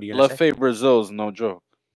promising. What are you gonna say? Lefebvre Brazil's no joke.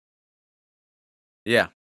 Yeah.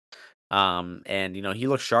 And he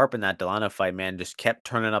looked sharp in that Delano fight, man. Just kept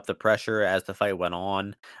turning up the pressure as the fight went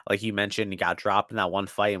on. Like you mentioned, he got dropped in that one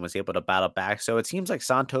fight and was able to battle back. So it seems like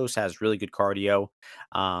Santos has really good cardio.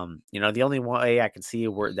 The only way I can see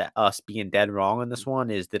where that us being dead wrong on this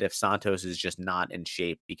one is that if Santos is just not in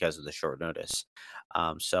shape because of the short notice.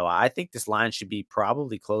 So I think this line should be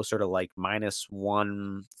probably closer to like minus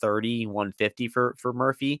 130, 150 for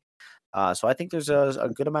Murphy. So I think there's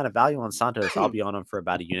a good amount of value on Santos. I'll be on him for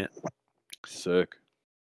about a unit. Sick.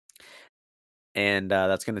 And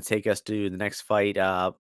that's going to take us to the next fight.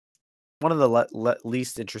 One of the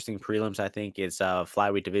least interesting prelims, I think, is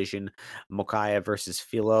flyweight division. Mokaya versus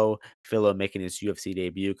Philo. Philo making his UFC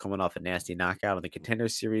debut, coming off a nasty knockout on the Contender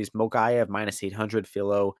Series. Mokaya minus 800,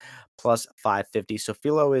 Philo plus 550. So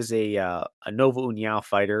Philo is a Nova União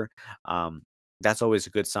fighter. That's always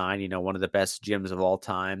a good sign. One of the best gyms of all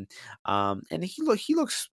time. And he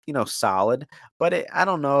looks solid, but I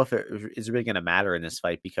don't know if it is really going to matter in this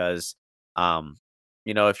fight because. Um,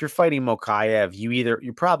 if you're fighting Mokayev,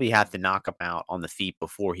 you probably have to knock him out on the feet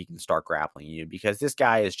before he can start grappling you because this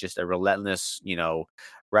guy is just a relentless,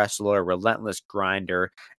 wrestler, relentless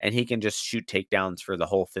grinder, and he can just shoot takedowns for the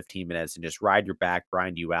whole 15 minutes and just ride your back,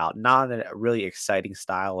 grind you out. Not a really exciting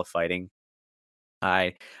style of fighting.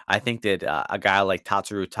 I I think that, a guy like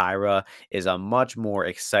Tatsuru Taira is a much more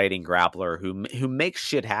exciting grappler who makes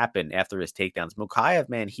shit happen after his takedowns. Mokaev,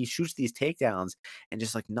 man, he shoots these takedowns and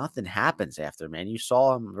just, like, nothing happens after, man. You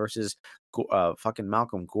saw him versus fucking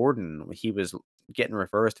Malcolm Gordon. He was getting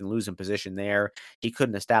reversed and losing position there. He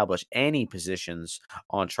couldn't establish any positions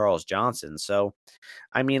on Charles Johnson. So,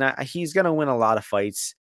 I mean, he's gonna win a lot of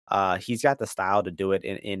fights. He's got the style to do it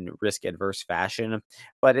in risk adverse fashion,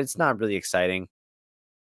 but it's not really exciting.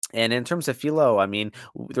 And in terms of Philo, I mean,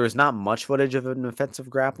 there's not much footage of him offensive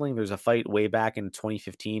grappling. There's a fight way back in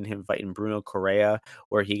 2015, him fighting Bruno Correa,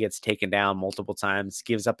 where he gets taken down multiple times,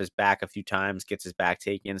 gives up his back a few times, gets his back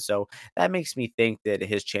taken. So that makes me think that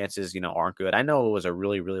his chances, aren't good. I know it was a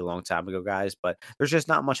really, really long time ago, guys, but there's just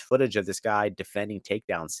not much footage of this guy defending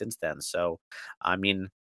takedowns since then. So, I mean,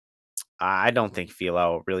 I don't think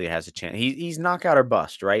Philo really has a chance. He's knockout or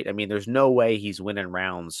bust, right? I mean, there's no way he's winning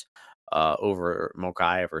rounds over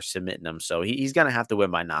Mokaev or submitting him. So he's gonna have to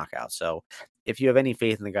win by knockout. So if you have any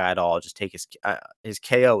faith in the guy at all, just take his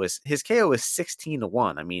KO is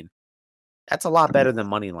 16-1. I mean, that's a lot better than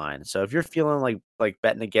money line. So if you're feeling like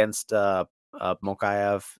betting against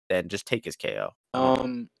Mokaev, then just take his KO. I don't know.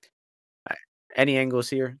 Um, I- Any angles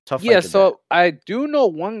here? Tough yeah, fight to bet. so I do know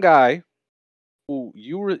one guy who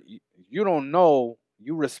you don't know,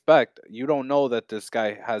 you respect. You don't know that this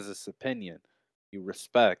guy has this opinion. You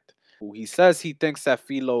respect. Who he says he thinks that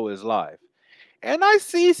Philo is live. And I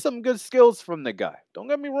see some good skills from the guy. Don't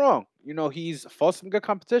get me wrong. He's fought some good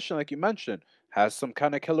competition, like you mentioned. Has some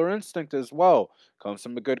kind of killer instinct as well. Comes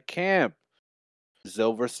from a good camp.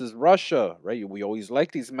 Brazil versus Russia, right? We always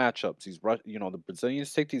like these matchups. The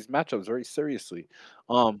Brazilians take these matchups very seriously.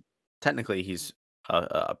 Um, Technically, he's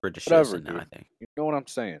a British Whatever, citizen now, dude. I think. You know what I'm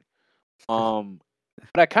saying? Um,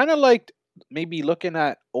 but I kind of liked maybe looking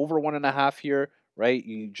at over 1.5 here, right?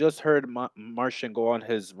 You just heard Martian go on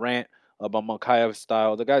his rant about Makayev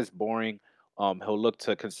style. The guy's boring. He'll look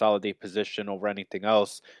to consolidate position over anything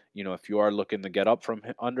else. If you are looking to get up from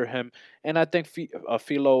under him, and I think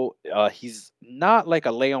Filo, he's not like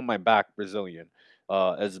a lay on my back Brazilian,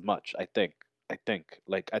 as much. I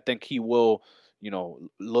think he will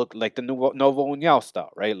look like the Novo União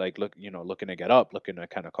style, right? Like looking to get up, looking to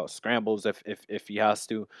kind of cause scrambles if he has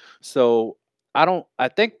to. So I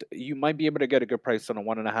think you might be able to get a good price on a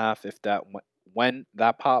 1.5 if when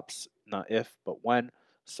that pops, not if, but when.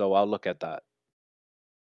 So I'll look at that.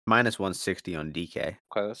 Minus 160 on DK. Okay,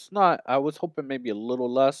 that's not. I was hoping maybe a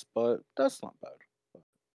little less, but that's not bad.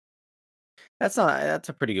 That's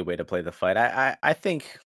a pretty good way to play the fight. I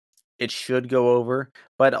think it should go over,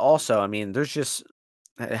 but also, I mean, there's just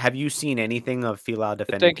have you seen anything of Fila I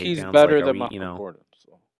defending think he's takedowns? Like, better are than we, Malcolm Gordon.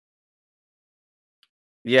 So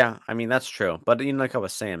yeah, I mean, that's true. But, like I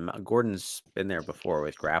was saying, Gordon's been there before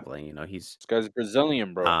with grappling. He's, this guy's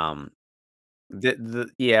Brazilian, bro. um,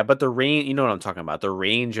 yeah, but the range, you know what I'm talking about. The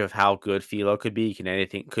range of how good Filo could be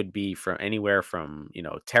from anywhere from,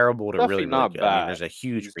 terrible to really, Definitely really not good. I mean, bad. there's a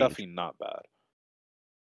huge He's range. definitely not bad.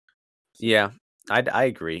 Yeah, I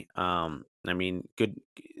agree. I mean, good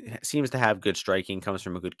seems to have good striking, comes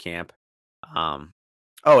from a good camp. Um,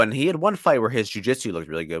 oh, and he had one fight where his jujitsu looked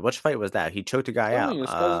really good. Which fight was that? He choked a guy Telling out. you, this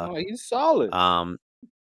guy's not. He's solid. Um,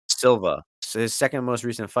 Silva. So his second most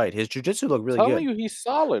recent fight. His jujitsu looked really Telling good. you, he's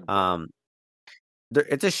solid, bro. Um,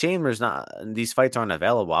 it's a shame there's not these fights aren't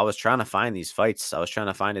available. I was trying to find these fights. I was trying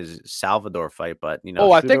to find his Salvador fight, but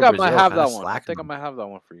Oh, I think Judo I might Brazil have kind that of one. I slacking think I them. might have that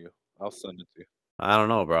one for you. I'll send it to you. I don't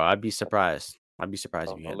know, bro. I'd be surprised. I'd be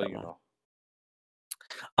surprised if you I'll had let that you one.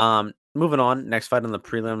 know. Moving on. Next fight on the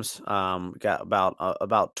prelims. We got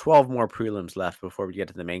about 12 more prelims left before we get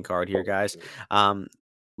to the main card here, Oh guys. shit. Um,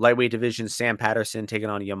 Lightweight division: Sam Patterson taking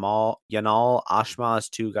on Yanal Ashmas.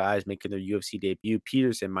 Two guys making their UFC debut.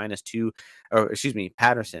 Peterson -2, or excuse me,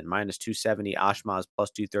 Patterson -270. Ashmas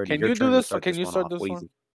 +230. Can Your you do turn to this one? start Can this you one start off. this What do you one?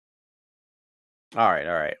 think? All right,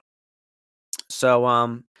 all right.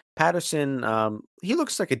 So, Patterson, he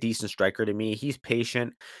looks like a decent striker to me. He's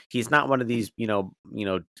patient. He's not one of these,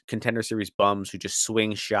 contender series bums who just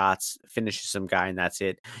swing shots, finishes some guy, and that's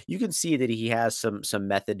it. You can see that he has some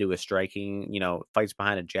method to his striking. Fights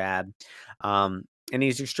behind a jab, and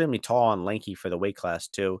he's extremely tall and lanky for the weight class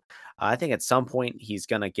too. I think at some point he's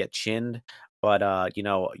gonna get chinned. But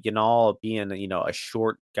Yanal being a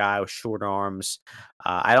short guy with short arms,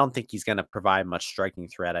 I don't think he's gonna provide much striking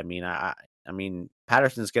threat. I mean,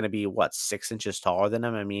 Patterson's going to be what 6 inches taller than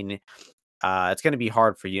him. I mean, it's going to be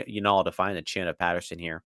hard for you all to find the chin of Patterson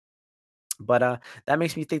here. But, that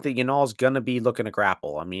makes me think that Yanal's gonna be looking to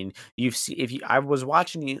grapple. I mean, you've see if you I was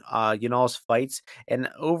watching Yanal's fights, and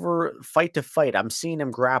over fight to fight, I'm seeing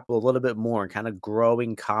him grapple a little bit more and kinda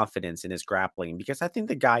growing confidence in his grappling because I think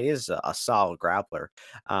the guy is a solid grappler.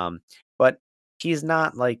 But he's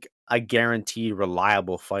not like a guaranteed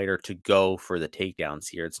reliable fighter to go for the takedowns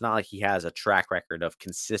here. It's not like he has a track record of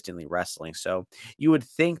consistently wrestling. So you would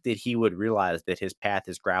think that he would realize that his path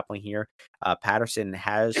is grappling here. Patterson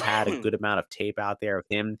has had a good amount of tape out there of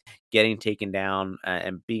him getting taken down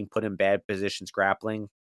and being put in bad positions grappling.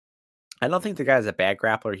 I don't think the guy's a bad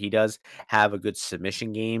grappler. He does have a good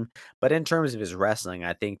submission game, but in terms of his wrestling,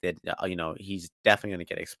 I think that he's definitely going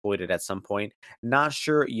to get exploited at some point. Not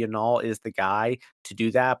sure Yanal is the guy to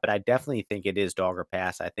do that, but I definitely think it is dog or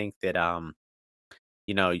pass. I think that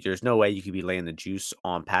there's no way you could be laying the juice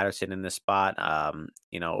on Patterson in this spot.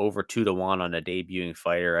 Over 2-1 on a debuting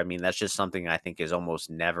fighter. I mean, that's just something I think is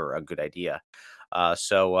almost never a good idea.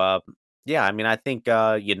 Yeah, I mean, I think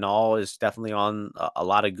Yanal is definitely on a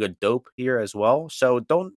lot of good dope here as well. So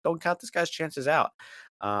don't count this guy's chances out.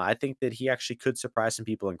 I think that he actually could surprise some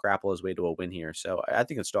people and grapple his way to a win here. So I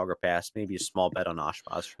think it's dog or pass. Maybe a small bet on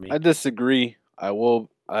Oshpaz for me. I disagree. I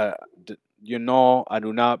will. I do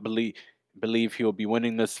not believe he'll be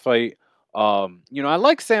winning this fight. I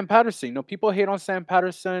like Sam Patterson. People hate on Sam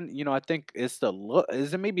Patterson. I think it's the look.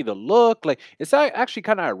 Is it maybe the look? Like it's actually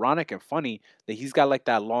kind of ironic and funny that he's got like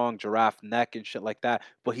that long giraffe neck and shit like that,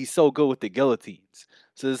 but he's so good with the guillotines.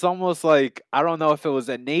 So it's almost like I don't know if it was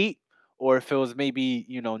innate or if it was maybe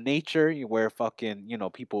nature where fucking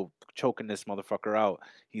people choking this motherfucker out.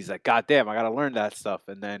 He's like, God damn, I gotta learn that stuff.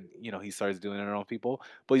 And then, he starts doing it on people.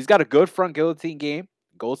 But he's got a good front guillotine game,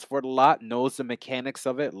 goes for it a lot, knows the mechanics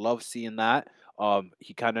of it, loves seeing that.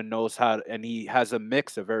 He kind of knows how, and he has a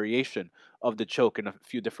mix, a variation of the choke in a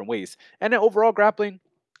few different ways. And then overall grappling,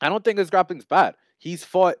 I don't think his grappling's bad. He's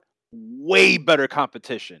fought way better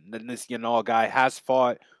competition than this guy has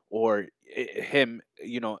fought or him,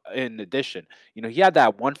 in addition. He had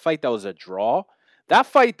that one fight that was a draw. That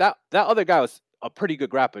fight, that other guy was a pretty good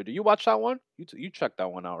grappler. Do you watch that one? You checked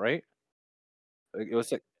that one out, right? It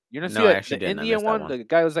was like you didn't see No, I that actually the didn't. I Indian missed that one. one. The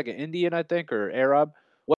guy was like an Indian, I think, or Arab,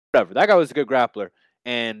 whatever. That guy was a good grappler,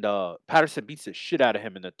 and Patterson beats the shit out of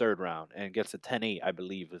him in the third round and gets a 10-8, I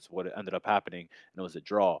believe, is what it ended up happening, and it was a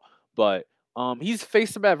draw. But he's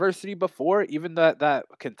faced some adversity before. Even that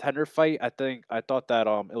contender fight, I thought that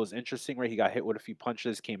it was interesting. Right, he got hit with a few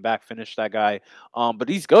punches, came back, finished that guy. But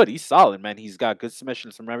he's good. He's solid, man. He's got good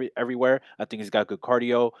submissions from everywhere. I think he's got good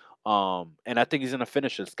cardio. And I think he's gonna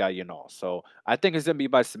finish this guy. So I think it's gonna be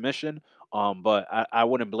by submission. But I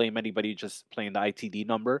wouldn't blame anybody just playing the ITD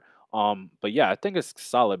number. But yeah, I think it's a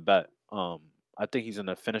solid bet. I think he's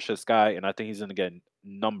gonna finish this guy, and I think he's gonna get a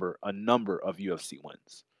number of UFC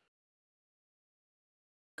wins.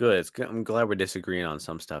 Good. I'm glad we're disagreeing on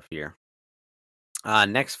some stuff here.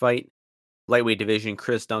 Next fight, lightweight division,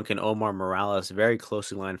 Chris Duncan, Omar Morales, very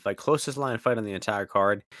closely lined fight, closest line fight on the entire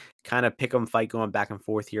card. Kind of pick 'em fight going back and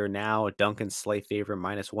forth here now. Duncan's slight favorite,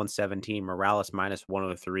 -117, Morales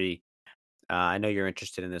 -103. I know you're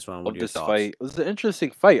interested in this one. What Of are your this thoughts? fight, it was an interesting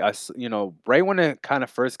fight. Right when it kind of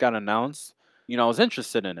first got announced, I was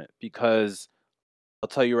interested in it because I'll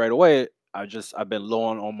tell you right away, I've been low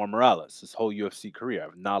on Omar Morales his whole UFC career.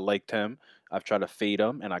 I've not liked him. I've tried to fade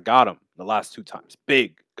him, and I got him the last two times.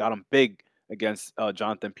 Got him big against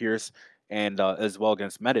Jonathan Pierce and as well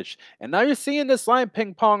against Medic. And now you're seeing this line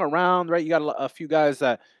ping pong around, right? You got a few guys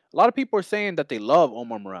that a lot of people are saying that they love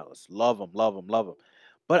Omar Morales, love him, love him, love him.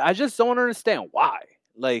 But I just don't understand why.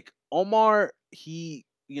 Like Omar, his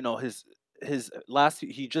last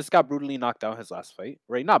he just got brutally knocked out his last fight,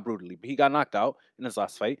 right? Not brutally, but he got knocked out in his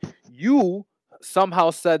last fight. You somehow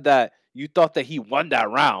said that you thought that he won that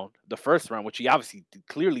round, the first round, which he obviously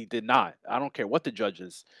clearly did not. I don't care what the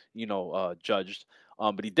judges, judged,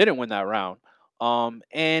 but he didn't win that round.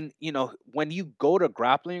 And when you go to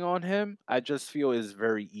grappling on him, I just feel is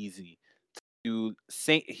very easy to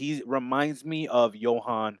say he reminds me of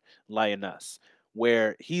Johan Lioness,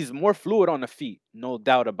 where he's more fluid on the feet, no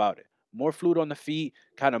doubt about it. More fluid on the feet,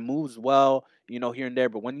 kind of moves well, here and there.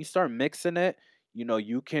 But when you start mixing it,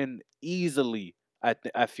 you can easily,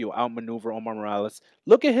 I feel, outmaneuver Omar Morales.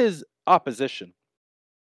 Look at his opposition.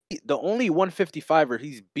 The only 155er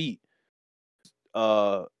he's beat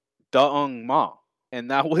uh Daung Ma.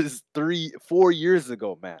 And that was 4 years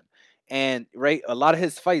ago, man. And right, a lot of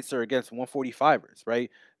his fights are against 145ers,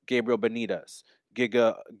 right? Gabriel Benitez,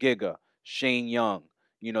 Giga, Shane Young,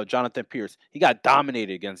 Jonathan Pierce, he got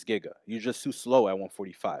dominated against Giga. You're just too slow at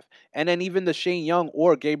 145. And then even the Shane Young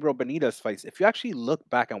or Gabriel Benitez fights, if you actually look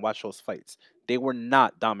back and watch those fights, they were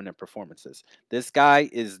not dominant performances. This guy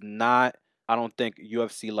is not, I don't think,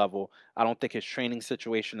 UFC level. I don't think his training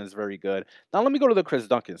situation is very good. Now let me go to the Chris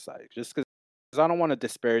Duncan side, just because I don't want to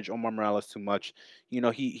disparage Omar Morales too much.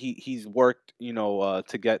 He's worked,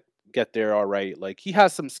 to get there all right. Like he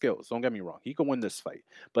has some skills. Don't get me wrong. He can win this fight.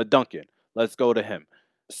 But Duncan, let's go to him.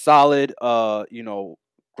 Solid,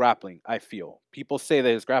 grappling. I feel people say that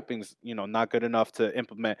his grappling's, not good enough to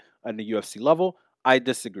implement on the UFC level. I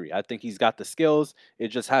disagree. I think he's got the skills. It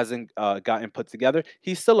just hasn't gotten put together.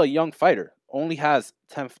 He's still a young fighter. Only has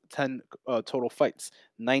 10 total fights.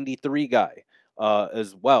 93 guy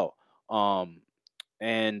as well. Um,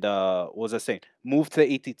 and what was I saying? Moved to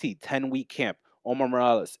ATT, 10-week camp. Omar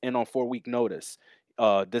Morales in on 4-week notice.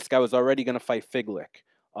 This guy was already gonna fight Figlik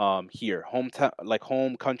here. Hometown, like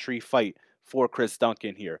home country fight for Chris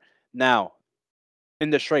Duncan here. Now, in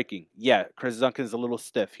the striking, yeah, Chris Duncan's a little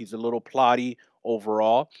stiff. He's a little plotty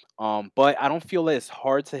overall. But I don't feel that it's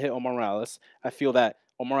hard to hit Omar Morales. I feel that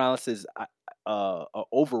Omar Morales is a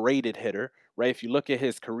overrated hitter, right? If you look at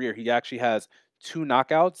his career, he actually has 2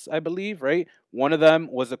 knockouts, I believe, right? One of them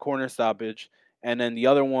was a corner stoppage, and then the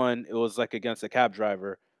other one it was like against a cab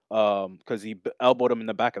driver, because he elbowed him in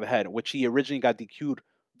the back of the head, which he originally got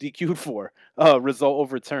DQ'd for. Result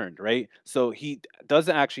overturned, right? So he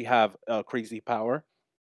doesn't actually have crazy power.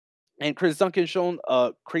 And Chris Duncan shown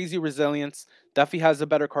crazy resilience. Definitely has a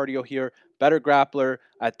better cardio here, better grappler.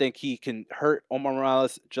 I think he can hurt Omar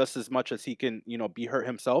Morales just as much as he can, be hurt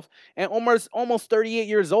himself. And Omar's almost 38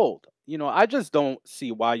 years old. I just don't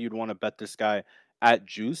see why you'd want to bet this guy at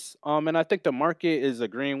juice. And I think the market is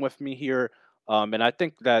agreeing with me here. And I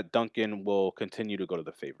think that Duncan will continue to go to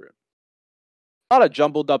the favorite. A lot of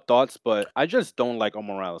jumbled up thoughts, but I just don't like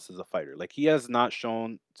Omar Morales as a fighter. Like he has not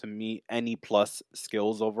shown to me any plus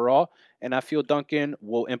skills overall, and I feel Duncan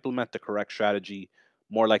will implement the correct strategy,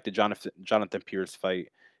 more like the Jonathan Pierce fight,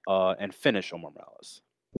 and finish Omar Morales.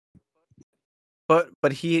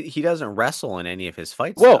 But he doesn't wrestle in any of his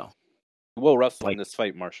fights Will though. will wrestle in Like this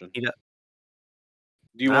fight, Martian. he do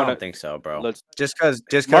Do you I want don't to think so, bro. let's Just cause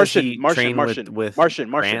Martian, he Martian, trained Martian, with Martian,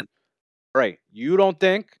 Martian. Grant. Right? You don't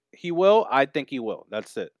think he will? I think he will.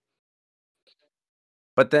 That's it.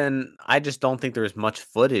 But then I just don't think there's much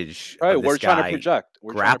footage All right, of we're this trying to guy project.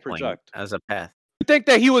 We're trying to grappling project. as a path. You think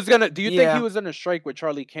that he was gonna? Do you think he Yeah, was gonna strike with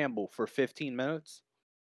Charlie Campbell for 15 minutes?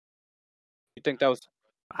 You think that was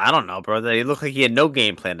I don't know, bro. They looked like he had no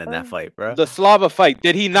game plan in that fight, bro. the Slava fight?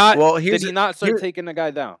 Did he not? Well, Did here's he not start here taking the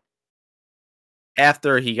guy down?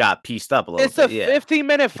 after he got pieced up a little It's a bit, yeah.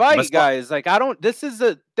 15-minute But fight, still, guys. Like I don't. This is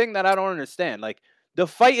the thing that I don't understand. Like the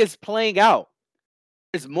fight is playing out.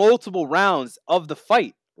 There's multiple rounds of the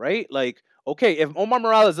fight, right? Like okay, if Omar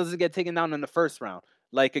Morales doesn't get taken down in the first round,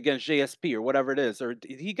 like against JSP or whatever it is, or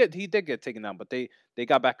he did get taken down, but they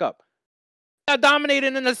got back up. Got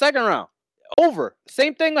dominated in the second round. Over.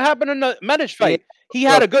 Same thing that happened in the Medic yeah, fight. He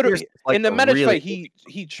bro, had a good Pierce is like in the a Medic really fight.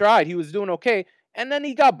 He tried. He was doing okay, and then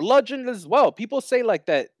he got bludgeoned as well. People say like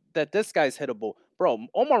that this guy's hittable, bro.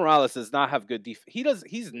 Omar Morales does not have good defense.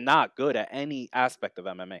 He's not good at any aspect of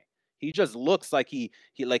MMA. He just looks like he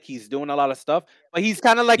like he's doing a lot of stuff, but he's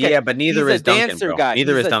kind of like yeah, but neither he's a is Duncan, dancer bro. guy.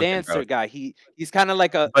 Neither He's is a Duncan, bro. dancer guy. He's kind of But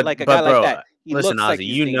like a guy but like bro, that. He listen, looks like Ozzy,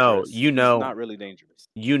 he's dangerous. He's not really dangerous.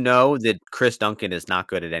 you know that Chris Duncan is not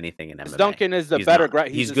good at anything in MMA. Duncan is the He's better not.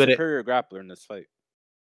 he's He's the good at superior grappler in this fight.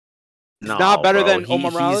 He's not no, better bro. than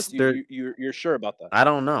Omar He's Morales. there. You're sure about that? I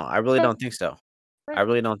don't know. I really Okay. don't think so. I Right.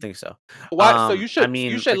 really don't think so. Why? So I you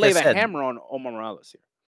mean, should like I lay the said, hammer on Omar Morales here.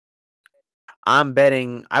 I'm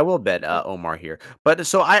betting I will bet, Okay. Omar here. But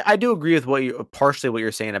so I do agree with what you partially what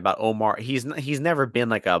you're saying about Omar. He's never been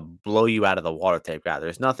like a blow you out of the water type guy.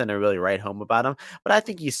 There's nothing to really write home about him, but I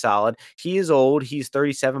think he's solid. He is old. He's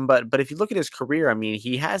 37, but if you look at his career, I mean,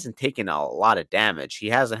 he hasn't taken a lot of damage. He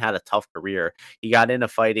hasn't had a tough career. He got into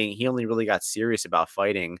fighting. He only really got serious about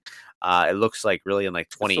fighting. It looks like really in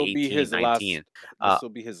like This will be 2018, his last. 19. Uh, This will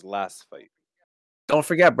be his last fight. don't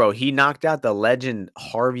forget, bro, he knocked out the legend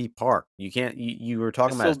Harvey Park. You can't you were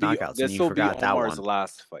talking about his knockouts and This you will be forgot that Omar's one.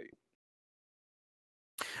 last fight.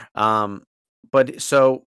 Um, but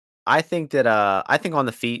so I think that I think on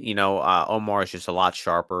the feet, Omar is just a lot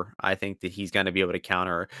sharper. I think that he's going to be able to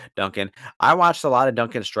counter Duncan. I watched a lot of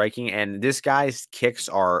Duncan striking, and this guy's kicks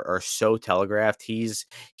are so telegraphed. He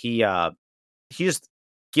just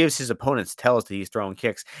gives his opponents tells that he's throwing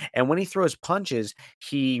kicks. And when he throws punches,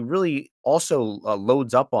 he really also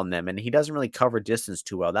loads up on them, and he doesn't really cover distance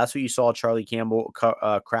too well. That's what you saw Charlie Campbell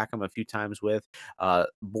crack him a few times with,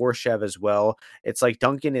 Borshev as well. It's like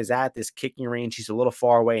Duncan is at this kicking range. He's a little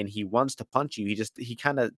far away, and he wants to punch you. He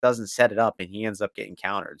kind of doesn't set it up, and he ends up getting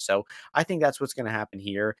countered. So I think that's what's going to happen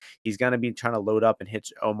here. He's going to be trying to load up and hit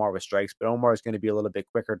Omar with strikes, but Omar is going to be a little bit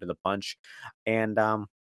quicker to the punch, and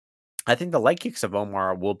I think the leg kicks of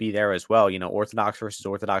Omar will be there as well. Orthodox versus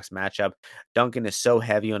orthodox matchup. Duncan is so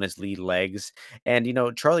heavy on his lead legs. And,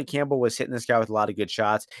 Charlie Campbell was hitting this guy with a lot of good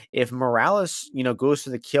shots. If Morales, goes for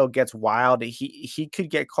the kill, gets wild, he could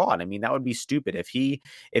get caught. I mean, that would be stupid. If he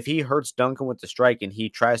hurts Duncan with the strike and he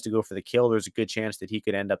tries to go for the kill, there's a good chance that he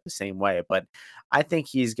could end up the same way. But I think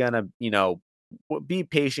he's gonna, be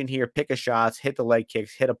patient here, pick a shots, hit the leg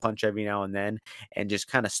kicks, hit a punch every now and then, and just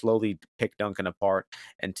kind of slowly pick Duncan apart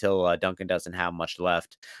until Duncan doesn't have much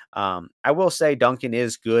left. I will say Duncan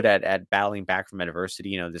is good at battling back from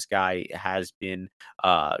adversity. This guy has been,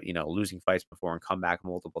 losing fights before and come back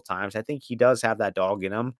multiple times. I think he does have that dog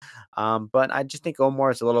in him. But I just think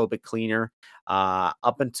Omar is a little bit cleaner.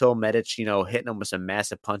 Up until Medic, hitting him with some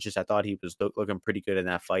massive punches, I thought he was looking pretty good in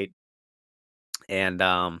that fight. And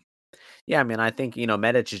yeah, I mean, I think,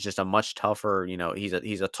 Medic is just a much tougher,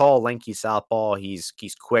 he's a tall, lanky southpaw. He's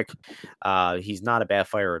quick. He's not a bad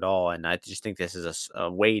fighter at all, and I just think this is a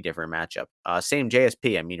way different matchup. Same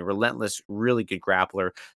JSP. I mean, relentless, really good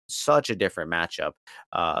grappler. Such a different matchup.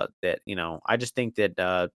 That I just think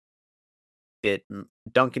that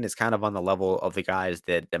Duncan is kind of on the level of the guys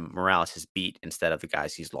that Morales has beat instead of the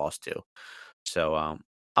guys he's lost to. So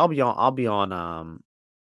I'll be on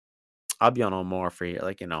Omar for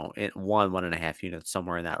like, 1.5 units,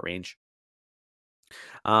 somewhere in that range.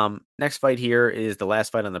 Next fight here is the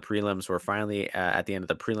last fight on the prelims. We're finally at the end of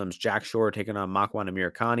the prelims. Jack Shore taking on Makwan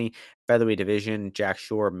Amirkhani, featherweight division. Jack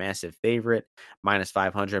Shore, massive favorite,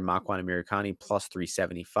 -500. Makwan Amirkhani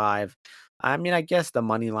 +375. I mean, I guess the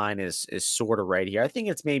money line is sort of right here. I think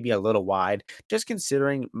it's maybe a little wide, just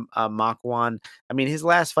considering Makwan. I mean, his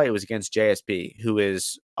last fight was against JSP, who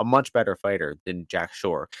is a much better fighter than Jack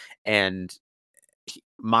Shore, and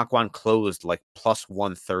Makwan closed like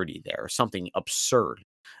 +130 there, something absurd.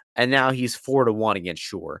 And now he's 4-1 against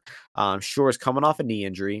Shore. Shore is coming off a knee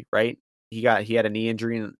injury, right? He had a knee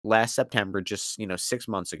injury in last September, just 6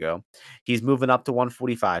 months ago. He's moving up to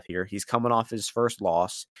 145 here. He's coming off his first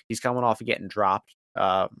loss. He's coming off of getting dropped,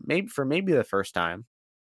 maybe the first time.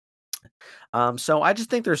 So I just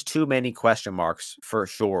think there's too many question marks for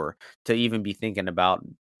sure to even be thinking about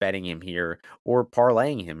betting him here or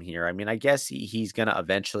parlaying him here. I mean, I guess he's going to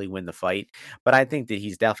eventually win the fight, but I think that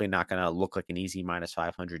he's definitely not going to look like an easy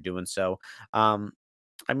 -500 doing so. Um,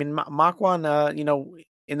 I mean, Makwan,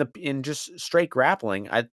 in just straight grappling,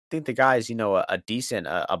 I think the guy's, a decent,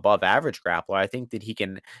 above average grappler. I think that he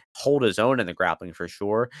can hold his own in the grappling for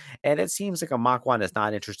sure. And it seems like a Makwan is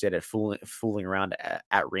not interested at fooling around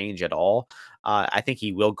at range at all. I think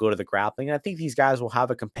he will go to the grappling. And I think these guys will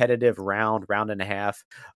have a competitive round and a half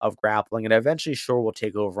of grappling, and eventually Shore will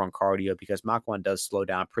take over on cardio because Makwan does slow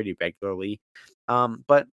down pretty regularly.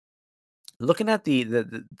 But looking at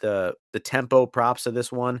the tempo props of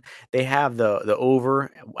this one, they have the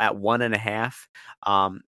over at 1.5.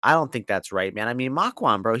 I don't think that's right, man. I mean,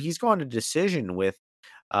 Makwan, bro, he's gone to decision with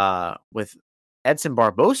Edson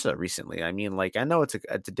Barbosa recently. I mean, like, I know it's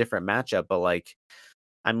a different matchup, but like,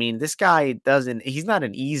 I mean, this guy doesn't he's not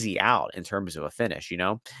an easy out in terms of a finish.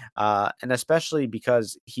 And especially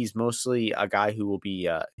because he's mostly a guy who will be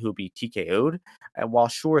TKO'd, and while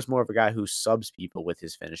Shore is more of a guy who subs people with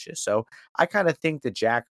his finishes. So I kind of think that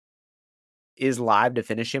Jack is live to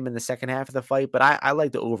finish him in the second half of the fight, but I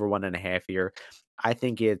like the over 1.5 here. I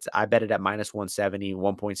bet it at -170,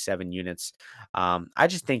 1.7 units. I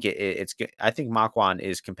just think it's good. I think Makwan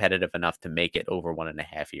is competitive enough to make it over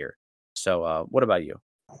 1.5 here. So what about you?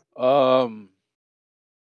 Um,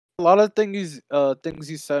 a lot of things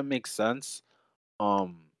you said make sense.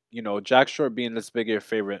 Jack Short being this bigger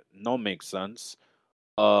favorite, no makes sense.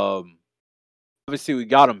 Um, Obviously we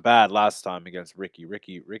got him bad last time against Ricky.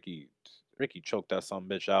 Ricky choked that some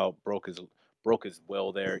bitch out, broke his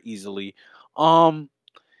will there easily. Um,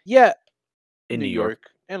 yeah, In New New York?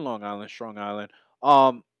 York and Long Island, Strong Island.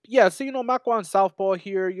 Yeah, so Makwan Southpaw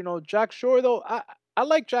here. Jack Shore though. I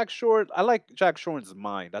like Jack Shore. I like Jack Shore's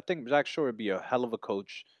mind. I think Jack Shore would be a hell of a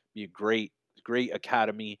coach. Be a great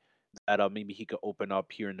academy that maybe he could open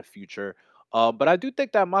up here in the future. But I do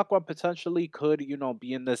think that Makwan potentially could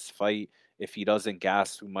be in this fight if he doesn't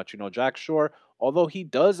gas too much. Jack Shore, although he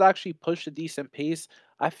does actually push a decent pace,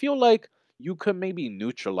 I feel like you could maybe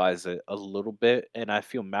neutralize it a little bit, and I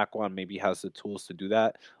feel Makwan maybe has the tools to do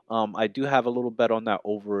that. I do have a little bet on that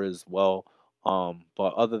over as well.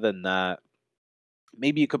 But other than that,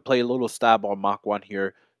 maybe you could play a little stab on Makwan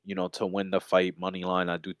here, to win the fight. Money line,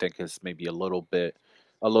 I do think is maybe a little bit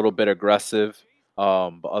aggressive.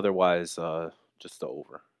 But otherwise, just the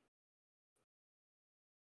over.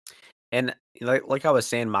 And like I was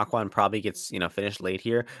saying, Makwan probably gets, finished late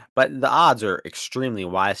here, but the odds are extremely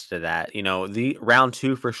wise to that. The round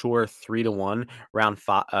two for sure, 3 to 1, round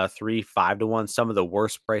five, three, 5 to 1, some of the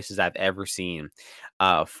worst prices I've ever seen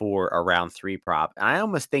for a round three prop. And I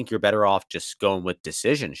almost think you're better off just going with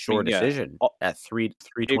decision, I sure mean, yeah, decision at I agree.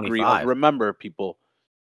 325. Remember, people,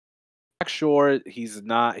 Jack Shore, he's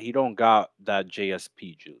not. He don't got that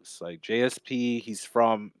JSP juice. Like JSP, he's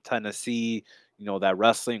from Tennessee. That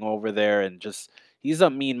wrestling over there, and just he's a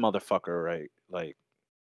mean motherfucker, right? Like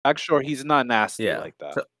Jack Shore, he's not nasty Yeah. like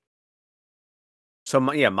that.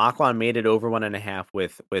 So, yeah, Makwan made it over 1.5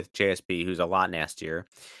 with JSP, who's a lot nastier.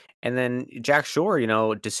 And then Jack Shore,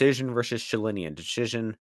 decision versus Shalinian,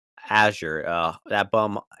 decision Azure. That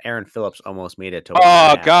bum Aaron Phillips almost made it to one and a Oh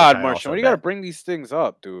half, which God, I Martian, also why do you gotta bet. bring these things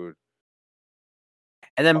up, dude?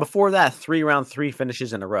 And then before that, round three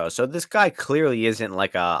finishes in a row. So this guy clearly isn't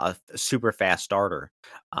like a super fast starter.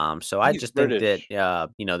 So I He's just think that British.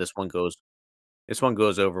 this one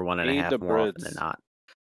goes over one and a Aid the half more often than Brits. not.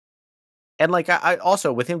 And, like, I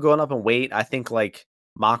also with him going up in weight, I think, like,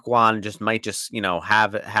 Makwan just might just,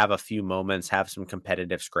 have a few moments, have some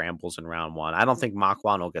competitive scrambles in round 1. I don't think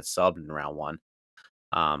Makwan will get subbed in round 1.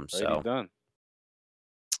 Already So done.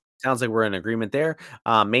 sounds like we're in agreement there.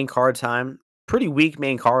 Main card time, pretty weak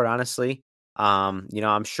main card, honestly.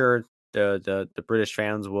 I'm sure the British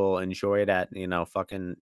fans will enjoy it at,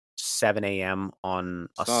 fucking 7 a.m. on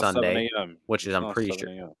a It's not 7 Sunday, a.m. which is It's I'm not pretty 7 sure.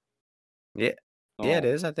 a.m. Yeah. Yeah, it No,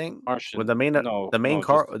 is, I think. With Martian. the main No, the main no,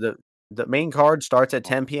 card just the main card starts at no.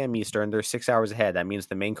 10 p.m. Eastern. They're 6 hours ahead. That means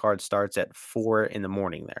the main card starts at 4 in the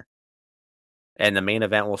morning there. And the main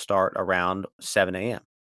event will start around 7 a.m.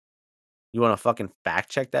 You wanna fucking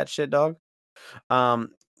fact check that shit, dog?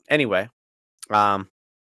 Um, anyway, um,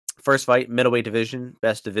 first fight, middleweight division,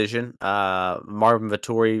 best division. Marvin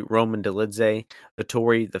Vettori, Roman Dolidze.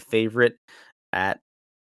 Vettori, the favorite at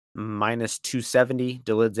 -270,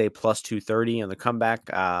 Dolidze plus 230 on the comeback.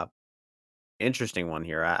 Interesting one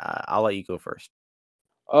here. I'll let you go first.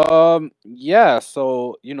 Yeah,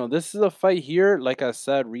 so this is a fight here, like I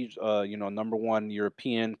said, number one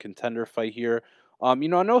European contender fight here. I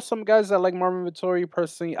know some guys that like Marvin Vittori.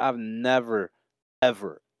 Personally, I've never,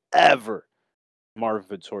 ever, ever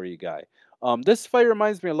Marvin Vittori guy. This fight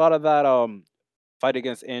reminds me a lot of that fight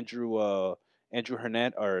against Andrew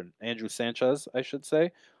Hernandez, or Andrew Sanchez, I should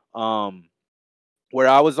say. Um where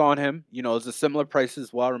I was on him, it's a similar price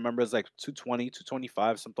as well. I remember it's like 220,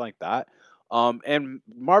 225, something like that. And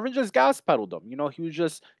Marvin just gas pedaled him. He was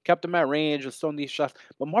just kept him at range, just throwing these shots.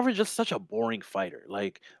 But Marvin's just such a boring fighter.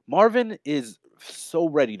 Like Marvin is so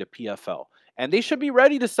ready to PFL. And they should be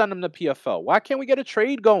ready to send him to PFL. Why can't we get a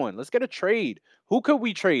trade going? Let's get a trade. Who could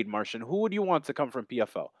we trade, Martian? Who would you want to come from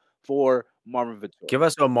PFL for Marvin Vittori? Give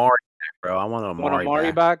us Omari back, bro. I want Want Omari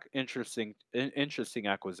Amari back. back? Interesting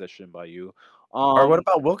acquisition by you. Or what Um,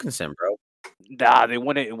 about Wilkinson, bro? Nah, they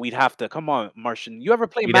wouldn't. We'd have to. Come on, Martian. You ever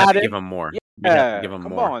play You'd have to give Madden? him more. You'd have to give Yeah. him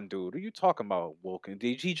Come more. on, dude. What are you talking about, Wilkins?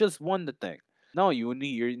 He just won the thing. No, you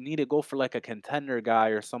need to go for like a contender guy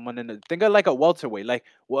or someone in the. Think of like a welterweight, like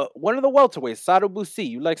one of the welterweights, Sadabusi.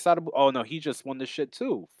 You like Sadabu? Oh no, he just won the shit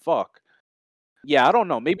too. Fuck. Yeah, I don't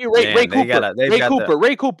know. Maybe Ray Man, Cooper. they've got the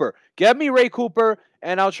Ray Cooper. Get me Ray Cooper,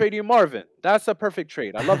 and I'll trade you Marvin. That's a perfect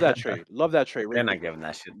trade. I love that trade. Love that trade, Ray they're not Cooper. giving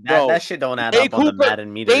that shit. That Bro, that shit don't add Ray up on the Cooper.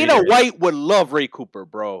 Madden meter Dana either. White would love Ray Cooper,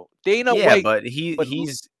 bro. Dana Yeah, White but would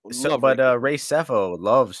he's so love Ray but Cooper. Ray Cepho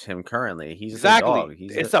loves him currently. He's the Exactly. dog.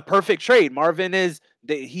 He's the It's a perfect trade. Marvin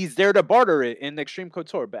he's there to barter it in Extreme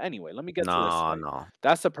Couture. But anyway, let me get to this No, fight. no.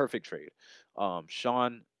 That's a perfect trade.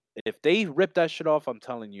 Sean, if they rip that shit off, I'm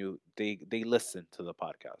telling you, they listen to the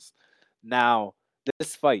podcast. Now,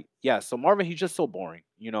 this fight, yeah. So Marvin, he's just so boring.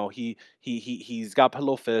 He's got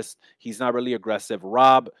pillow fist. He's not really aggressive.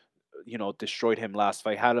 Rob, destroyed him last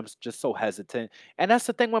fight. Had him just so hesitant. And that's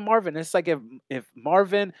the thing with Marvin. It's like if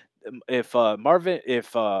Marvin if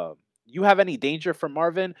you have any danger from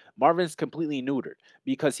Marvin, Marvin's completely neutered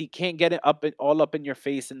because he can't get it all up in your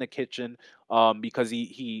face in the kitchen. Because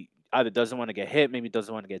he either doesn't want to get hit, maybe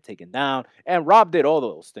doesn't want to get taken down. And Rob did all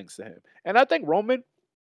those things to him. And I think Roman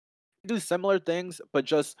do similar things, but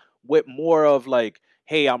just with more of like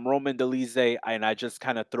hey, I'm Roman Delize, and I just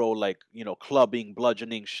kind of throw like, clubbing,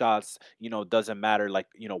 bludgeoning shots, doesn't matter, like,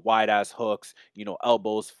 wide ass hooks,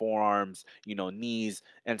 elbows, forearms, knees,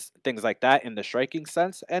 and things like that in the striking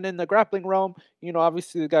sense. And in the grappling realm,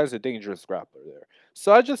 obviously the guy's a dangerous grappler there.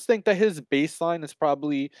 So I just think that his baseline is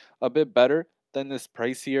probably a bit better than this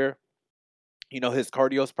pricier. His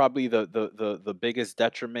cardio is probably the biggest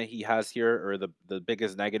detriment he has here, or the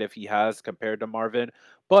biggest negative he has compared to Marvin.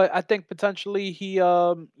 But I think potentially he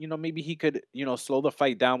maybe he could, slow the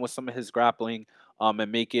fight down with some of his grappling,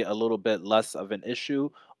 and make it a little bit less of an issue.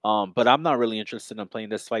 But I'm not really interested in playing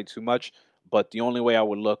this fight too much. But the only way I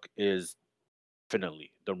would look is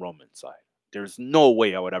definitely the Roman side. There's no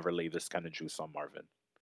way I would ever lay this kind of juice on Marvin.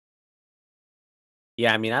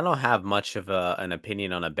 Yeah, I mean, I don't have much of an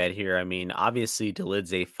opinion on a bet here. I mean, obviously,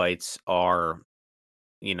 Delidze fights are,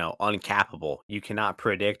 uncappable. You cannot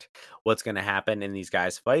predict what's going to happen in these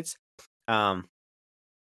guys' fights. Um,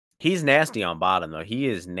 he's nasty on bottom though. He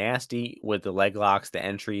is nasty with the leg locks, the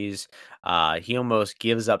entries. He almost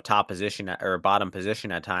gives up top position or bottom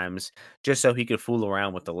position at times just so he could fool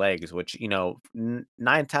around with the legs, which 9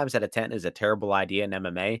 times out of 10 is a terrible idea in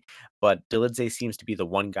MMA. But Delidze seems to be the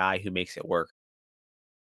one guy who makes it work.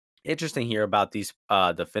 Interesting here about these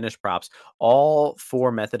the finish props. All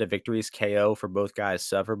four method of victories KO for both guys,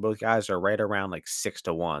 sub for both guys are right around like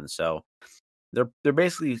 6-1. So they're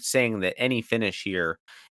basically saying that any finish here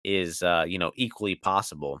is equally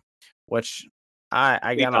possible, which I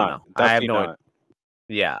Definitely don't not. know. I have Definitely no. not.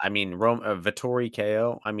 Yeah, I mean Vittori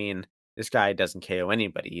KO. I mean this guy doesn't KO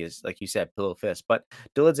anybody. He is, like you said, pillow fist. But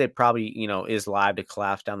Dolidze probably is live to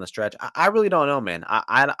collapse down the stretch. I really don't know, man.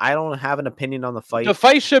 I don't have an opinion on the The fight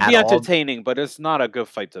fight should at be all. entertaining, but it's not a good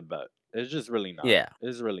fight to bet. It's just really not. Yeah,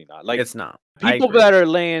 It's really not. Like, it's not. I people agree. that are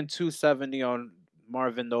laying 270 on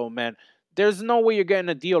Marvin, though, man, there's no way you're getting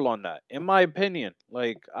a deal on that, in my opinion.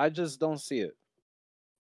 Like, I just don't see it.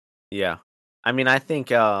 Yeah, I mean I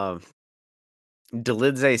think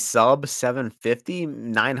Delidze sub 750,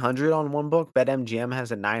 900 on one book. BetMGM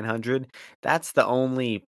has a 900. That's the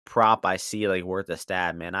only prop I see like worth a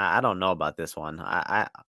stab, man. I don't know about this one.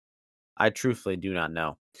 I truthfully do not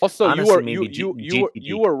know. Also, you Honestly, were you maybe you you were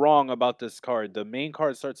you GTD. were wrong about this card. The main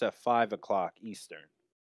card starts at 5 o'clock Eastern.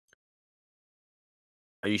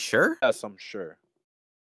 Are you sure? Yes, I'm sure.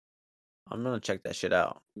 I'm gonna check that shit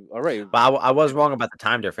out. All right, But I was wrong about the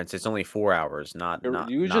time difference. It's only 4 hours, not not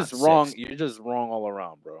you're just not wrong. 6. You're just wrong all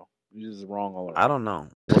around, bro. You're just wrong all I around. don't know.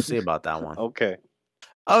 We'll see about that one. Okay.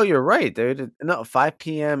 Oh, you're right, dude. No, 5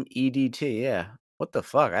 p.m. EDT. Yeah. What the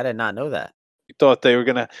fuck? I did not know that. You thought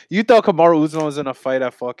Kamaru Usman was gonna fight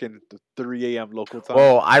at fucking 3 a.m. local time?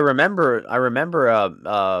 Well, I remember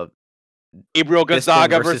Gabriel Bisping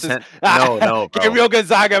Gonzaga versus versus no, bro. Gabriel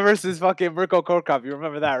Gonzaga versus fucking Mirko Korkov. You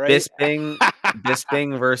remember that, right?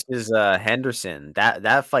 Bisping versus Henderson.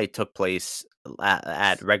 That fight took place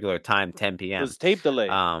at regular time, 10 It p.m. was tape delay.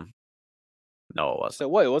 Um, no, it wasn't. So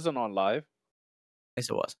what? It wasn't on live. Yes,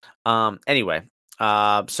 it was. Anyway,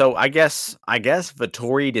 so I guess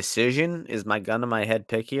Vittori decision is my gun to my head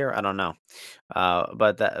pick here. I don't know.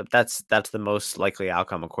 But that's the most likely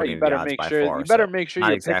outcome Right, you according to the better odds make by sure. You far. better So make sure not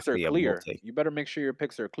your picks are exactly a bold clear. take. You better make sure your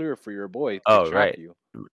picks are clear for your boy to Oh, trap right. you.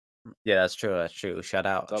 Yeah, that's true. That's true. It's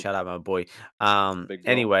up. Shout out my boy. It's a big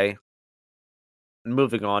bro. Anyway,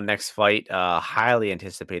 moving on. Next fight. Highly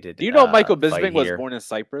anticipated Do you know Michael fight Bisping was here. born in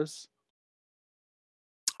Cyprus?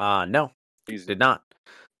 No, Easy, did not.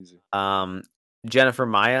 easy. Um, Jennifer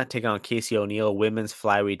Maya taking on Casey O'Neill, women's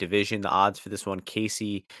flyweight division. The odds for this one: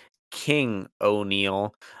 Casey King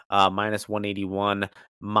O'Neill, -181,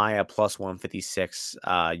 Maya +156.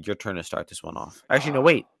 Your turn to start this one off. Actually, no,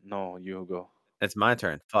 wait, No, you go. it's my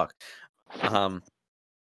turn. Fuck. Um,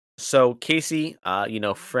 so Casey,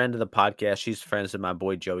 friend of the podcast, she's friends with my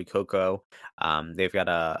boy Joey Coco. They've got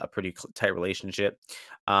a pretty tight relationship.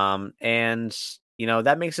 And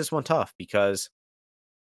that makes this one tough because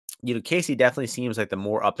Casey definitely seems like the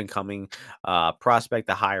more up and coming prospect,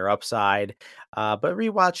 the higher upside. But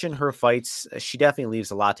rewatching her fights, she definitely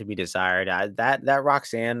leaves a lot to be desired. That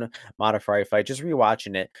Roxanne Modafferi fight, just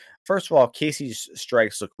rewatching it. First of all, Casey's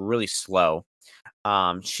strikes look really slow.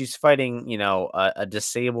 She's fighting, a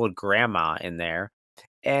disabled grandma in there,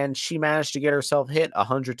 and she managed to get herself hit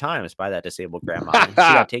 100 times by that disabled grandma, and she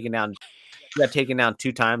got taken down. She got taken down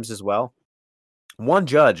 2 times as well. One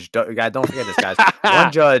judge, don't forget this, guys.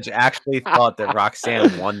 One judge actually thought that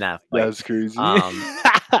Roxanne won that fight. That's crazy. Um,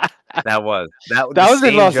 that the That was in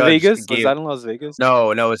same Las judge Vegas. Was gave that in Las Vegas?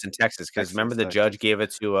 no, no, it was in Texas because remember Texas, the judge Texas. gave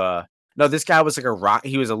it to No, this guy was like a rock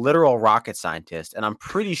he was a literal rocket scientist, and I'm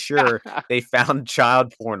pretty sure they found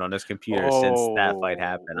child porn on his computer since that fight Oh,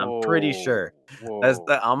 happened. I'm pretty sure. whoa,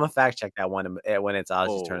 whoa, Imma fact check that one when it's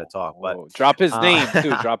Ozzy's turn to whoa, talk, but, whoa. Drop his name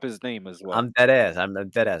too. uh, Drop his name as well. I'm dead ass.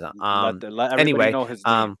 Let everybody Anyway, know his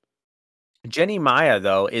name. um Jenny Maya,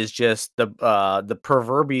 though, is just the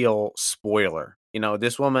proverbial spoiler. You know,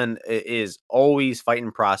 this woman is always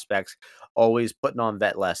fighting prospects, always putting on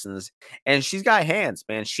vet lessons, and she's got hands,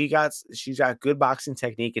 man. She's got good boxing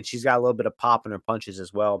technique, and she's got a little bit of pop in her punches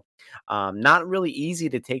as well. Not really easy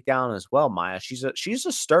to take down as well, Maya. She's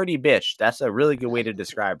a sturdy bitch. That's a really good way to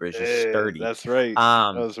describe her. Is just Yeah, sturdy. that's right.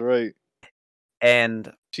 Um, That's right.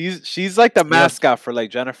 and She's like the you know, mascot for like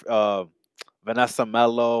Jennifer, Vanessa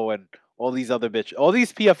Mello, and all these other bitches. All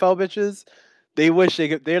these PFL bitches. They wish they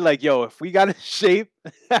could. They're like, yo, if we got in shape,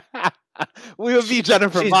 we would be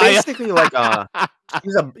Jennifer she's Maya. basically like a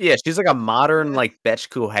she's like a modern, like, Betch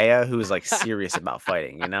Kuhea who's, like, serious about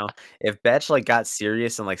fighting, you know? If Betch, like, got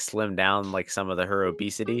serious and, like, slimmed down, like, some of her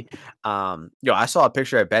obesity, I saw a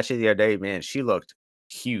picture of Betchy the other day, man, she looked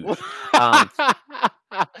huge. Um,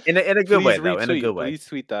 in a good way, Please though, in a good retweet. way. Please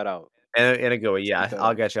tweet that out. In a good way, Tweet yeah, that I'll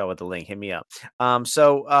out. get y'all with the link, hit me up.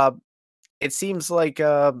 So, it seems like,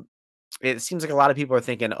 a lot of people are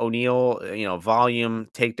thinking O'Neal, volume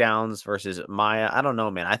takedowns versus Maya. I don't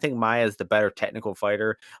know, man. I think Maya is the better technical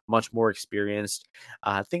fighter, much more experienced.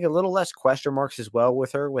 I think a little less question marks as well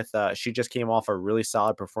with her. With she just came off a really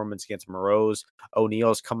solid performance against Moroz.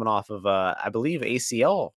 O'Neal's coming off of I believe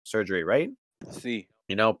ACL surgery, right? See,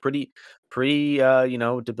 Pretty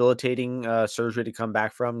debilitating surgery to come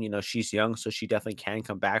back from. She's young, so she definitely can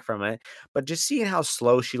come back from it. But just seeing how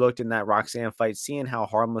slow she looked in that Roxanne fight, seeing how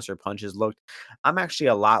harmless her punches looked, I'm actually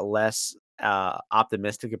a lot less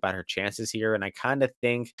optimistic about her chances here. And I kind of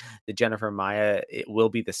think that Jennifer Maya it will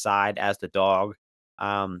be the side as the dog.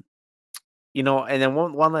 Um, and then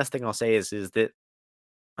one last thing I'll say is that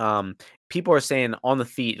um, people are saying on the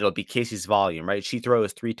feet it'll be Casey's volume, right? She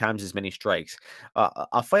throws 3 times as many strikes.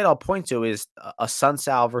 A fight I'll point to is a Sun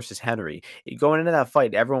Sal versus Henry. Going into that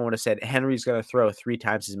fight, everyone would have said Henry's going to throw 3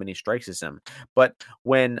 times as many strikes as him. But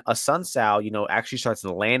when a Sun Sal, actually starts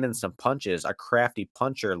landing some punches, a crafty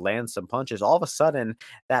puncher lands some punches, all of a sudden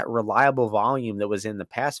that reliable volume that was in the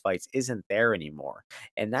past fights isn't there anymore,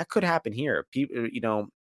 and that could happen here. People,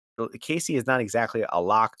 Casey is not exactly a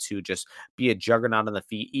lock to just be a juggernaut on the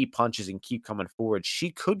feet, eat punches, and keep coming forward.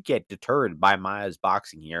 She could get deterred by Maya's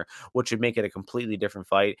boxing here, which would make it a completely different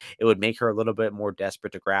fight. It would make her a little bit more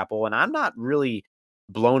desperate to grapple. And I'm not really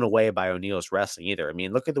blown away by O'Neal's wrestling either. I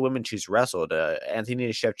mean, look at the women she's wrestled. Anthony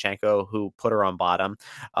Shevchenko, who put her on bottom.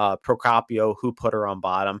 Procopio, who put her on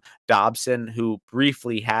bottom. Dobson, who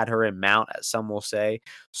briefly had her in mount, as some will say.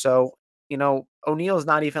 So, O'Neal's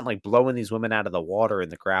not even like blowing these women out of the water in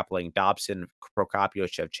the grappling. Dobson, Procopio,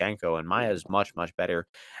 Shevchenko, and Maya is much, much better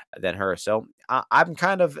than her. So I'm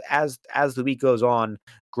kind of as the week goes on,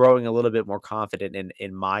 growing a little bit more confident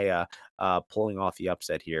in Maya pulling off the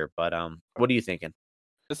upset here. But what are you thinking?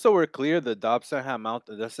 just so we're clear, the Dobson had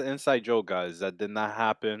mounted. That's an inside joke, guys. That did not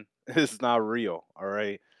happen. It's not real. All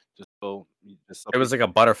right. Just so It was people. like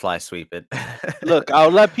a butterfly sweep. It Look, I'll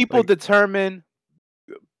let people like determine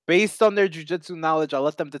based on their jujitsu knowledge. I'll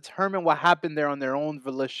let them determine what happened there on their own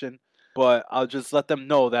volition. But I'll just let them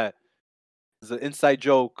know that it's an inside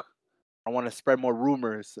joke. I want to spread more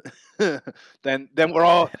rumors. then we're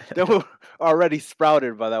already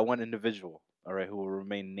sprouted by that one individual. All right, who will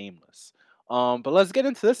remain nameless. But let's get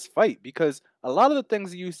into this fight because a lot of the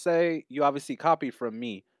things you say you obviously copied from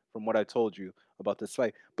me from what I told you about this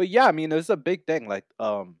fight. But yeah, I mean, there's a big thing like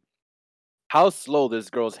how slow this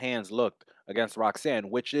girl's hands looked against Roxanne,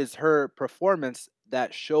 which is her performance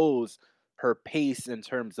that shows her pace in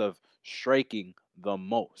terms of striking the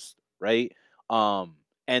most, right?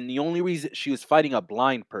 And the only reason she was fighting a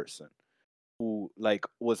blind person who like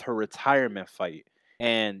was her retirement fight.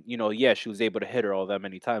 And yeah, she was able to hit her all that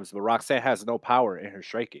many times, but Roxanne has no power in her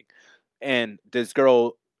striking. And this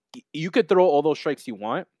girl, you could throw all those strikes you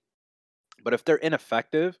want, but if they're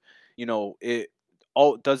ineffective, it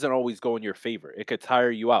all doesn't always go in your favor. It could tire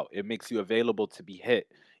you out. It makes you available to be hit,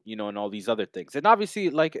 and all these other things. And obviously,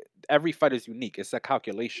 like every fight is unique. It's a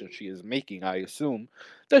calculation she is making, I assume.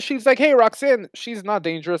 That she's like, hey, Roxanne, she's not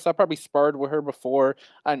dangerous. I probably sparred with her before.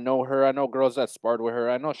 I know her. I know girls that sparred with her.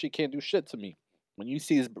 I know she can't do shit to me. When you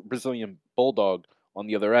see this Brazilian bulldog on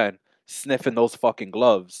the other end sniffing those fucking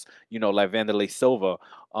gloves, like Vanderlei Silva,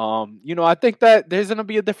 I think that there's gonna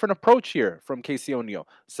be a different approach here from Casey O'Neill.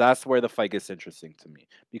 So that's where the fight gets interesting to me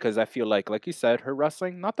because I feel like you said, her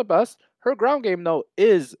wrestling not the best. Her ground game though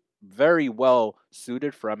is very well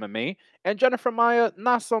suited for MMA, and Jennifer Maya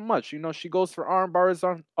not so much. She goes for arm bars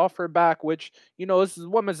on off her back, which this is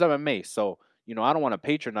women's MMA, so I don't want to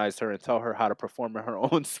patronize her and tell her how to perform in her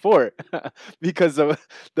own sport because of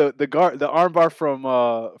the arm bar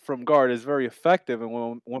from guard is very effective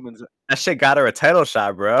in women's. That shit got her a title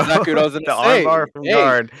shot, bro. Exactly what I was gonna The armbar say. from Hey,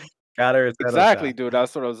 guard got her a title exactly, shot. dude.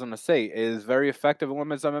 That's what I was gonna say. It is very effective in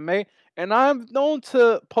women's MMA, and I'm known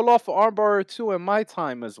to pull off an armbar or two in my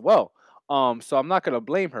time as well. So I'm not gonna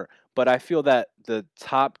blame her, but I feel that the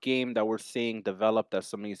top game that we're seeing developed at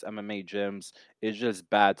some of these MMA gyms is just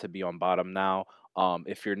bad to be on bottom now.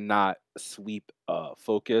 If you're not sweep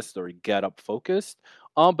focused or get up focused.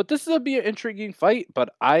 But this will be an intriguing fight.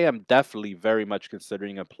 But I am definitely very much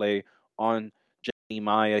considering a play on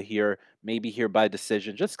Maya here, maybe here by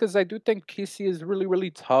decision, just because I do think Casey is really, really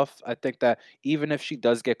tough. I think that even if she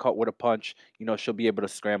does get caught with a punch, she'll be able to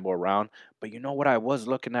scramble around. But you know what I was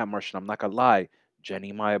looking at, Martian? I'm not gonna lie,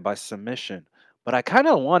 Jenny Maya by submission. But I kind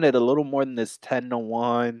of wanted a little more than this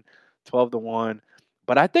 10-1, 12-1.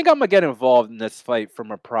 But I think I'm gonna get involved in this fight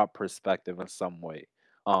from a prop perspective in some way.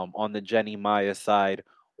 On the Jenny Maya side,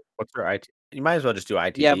 What's her IT? You might as well just do yeah,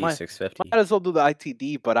 ITD might 650. as well do the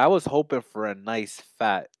ITD, but I was hoping for a nice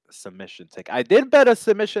fat submission ticket. I did bet a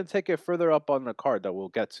submission ticket further up on the card that we'll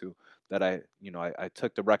get to. That I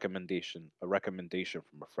took a recommendation from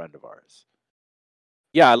a friend of ours.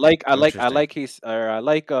 Yeah, I Interesting. like Casey. Or I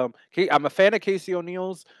like I'm a fan of Casey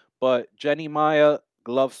O'Neal's, but Jenny Maya,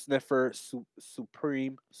 glove sniffer,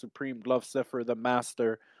 supreme glove sniffer, the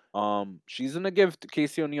master. She's gonna give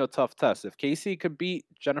Casey O'Neal a tough test. If Casey could beat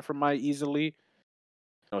Jennifer Maya easily,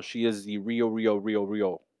 no, she is the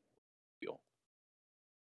real.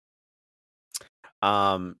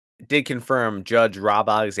 Um, did confirm Judge Rob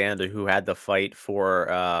Alexander, who had the fight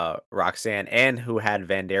for Roxanne and who had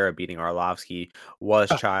Vandera beating Arlovsky, was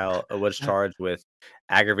charged with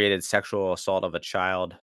aggravated sexual assault of a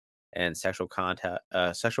child and sexual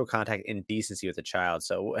contact indecency with a child.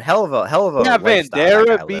 So hell of a Yeah, lifestyle that Vandera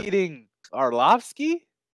guy lived. beating Arlovsky?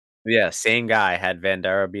 Yeah, same guy had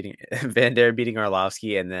Vandera beating Vandera beating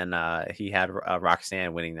Arlovsky, and then he had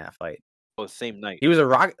Roxanne winning that fight. Oh, same night. He was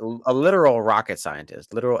a literal rocket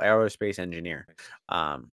scientist, literal aerospace engineer. Nice.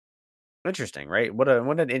 Um, Interesting, right? What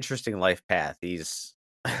an interesting life path. He's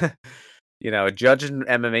judging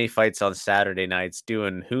MMA fights on Saturday nights,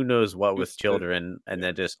 doing who knows what with Houston. children, and Yeah.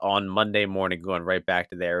 then just on Monday morning going right back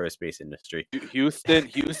to the aerospace industry. Houston,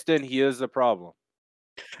 he is a problem.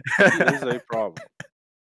 He is a problem.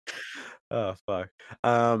 Oh fuck.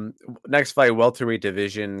 Next fight, welterweight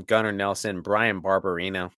division, Gunnar Nelson, Brian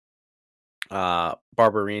Barberina.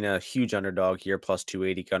 Barberina, huge underdog here, plus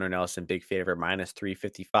 280. Gunnar Nelson, big favorite, minus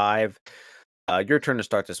 355. Your turn to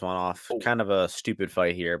start this one off. Oh, Kind of a stupid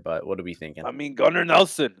fight here, but what are we thinking? I mean, Gunnar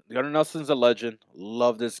Nelson. Gunnar Nelson's a legend.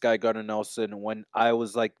 Love this guy, Gunnar Nelson. When I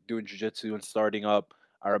was like doing jujitsu and starting up,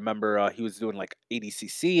 I remember he was doing like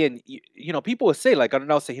ADCC, and people would say like Gunnar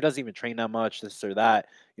Nelson, he doesn't even train that much, this or that.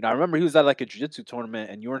 I remember he was at like a jujitsu tournament,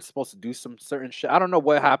 and you weren't supposed to do some certain shit. I don't know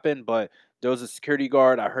what happened, but there was a security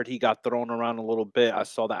guard. I heard he got thrown around a little bit. I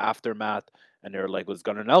saw the aftermath, and they were like, "Was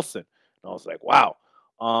Gunnar Nelson?" And I was like, "Wow."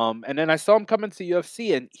 And then I saw him come into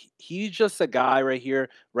UFC, and he's just a guy right here,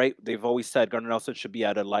 right? They've always said Gunnar Nelson should be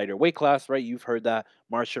at a lighter weight class, right? You've heard that,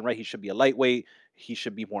 Martian, right? He should be a lightweight. He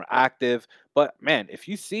should be more active. But man, if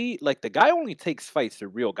you see, like the guy only takes fights to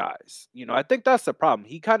real guys. I think that's the problem.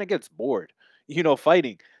 He kind of gets bored,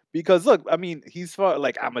 fighting. Because look, I mean, he's fought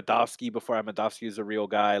like Amadovsky before Amadovsky is a real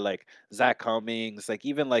guy, like Zach Cummings, like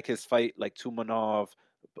even like his fight, like Tumanov,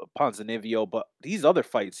 Ponzinibbio, but these other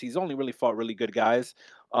fights, he's only really fought really good guys.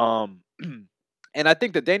 Um, and I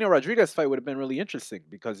think the Daniel Rodriguez fight would have been really interesting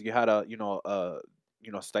because you had a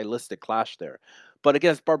stylistic clash there. But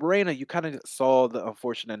against Barberena, you kind of saw the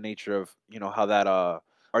unfortunate nature of how that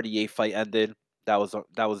RDA fight ended. That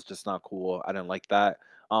was just not cool. I didn't like that.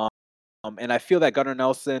 And I feel that Gunnar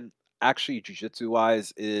Nelson, actually, jiu-jitsu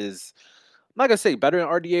wise, is I'm not gonna say better than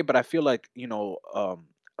RDA, but I feel like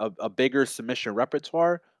a bigger submission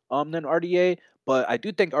repertoire than RDA. But I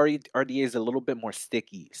do think RDA is a little bit more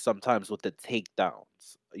sticky sometimes with the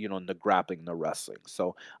takedowns, and the grappling, and the wrestling.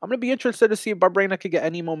 So I'm gonna be interested to see if Barbrena could get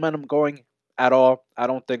any momentum going at all. I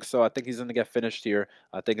don't think so. I think he's gonna get finished here.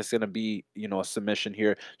 I think it's gonna be a submission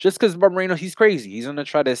here. Just because Barbrena, he's crazy. He's gonna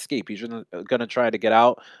try to escape. He's gonna try to get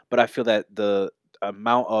out. But I feel that the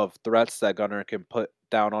amount of threats that Gunnar can put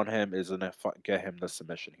down on him is gonna get him the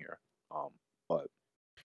submission here. Um, but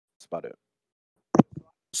that's about it.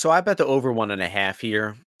 So I bet the over 1.5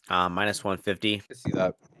 here, minus 150. I see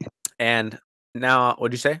that. And now,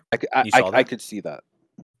 what'd you say? I, c- You saw I that? could see that.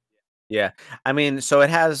 Yeah. I mean, so it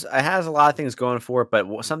has a lot of things going for it,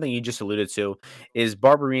 but something you just alluded to is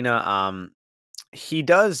Barberina. He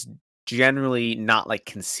does generally not like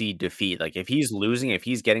concede defeat. Like if he's losing, if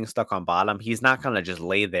he's getting stuck on bottom, he's not gonna just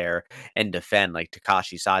lay there and defend like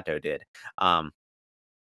Takashi Sato did. Um,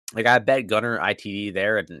 like, I bet Gunner ITD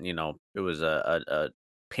there, and, it was a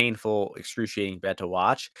painful, excruciating bet to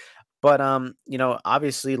watch. But,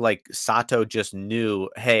 obviously, like, Sato just knew,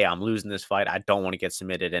 "Hey, I'm losing this fight. I don't wanna get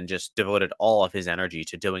submitted," and just devoted all of his energy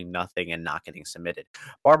to doing nothing and not getting submitted.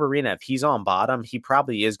 Barberena, if he's on bottom, he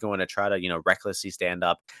probably is going to try to, recklessly stand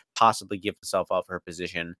up, possibly give himself up for a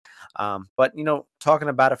position. But, talking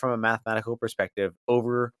about it from a mathematical perspective,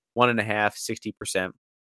 over 1.5, 60%.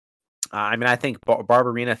 I mean, I think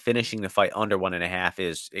Barberena finishing the fight under 1.5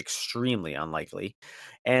 is extremely unlikely,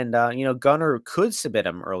 and Gunnar could submit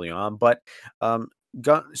him early on, but um,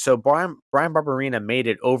 so Brian Barberena made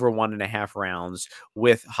it over 1.5 rounds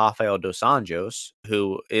with Rafael dos Anjos,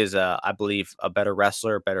 who is, I believe, a better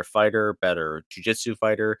wrestler, better fighter, better jiu-jitsu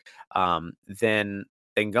fighter, than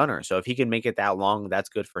Gunnar. So if he can make it that long, that's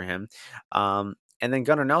good for him. And then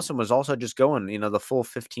Gunnar Nelson was also just going, the full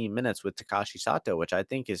 15 minutes with Takashi Sato, which I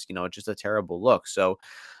think is, just a terrible look. So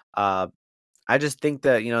uh, I just think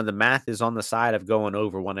that, the math is on the side of going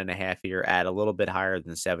over 1.5 here at a little bit higher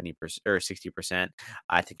than 70% or 60%.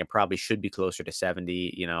 I think it probably should be closer to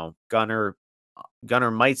 70. Gunner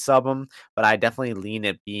might sub him, but I definitely lean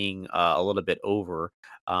it being a little bit over.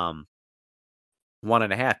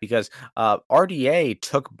 1.5 because, RDA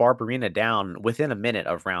took Barberena down within a minute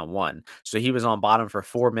of round 1. So he was on bottom for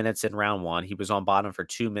 4 minutes in round 1, he was on bottom for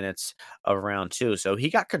 2 minutes of round 2, so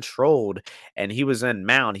he got controlled, and he was in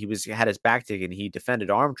mount, he had his back taken, he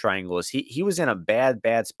defended arm triangles, he was in a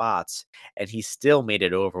bad spots, and he still made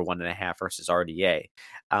it over 1.5 versus RDA.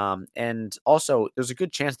 And also, there's a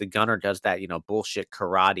good chance the Gunner does that, bullshit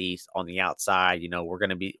karate on the outside, we're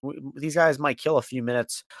gonna be these guys might kill a few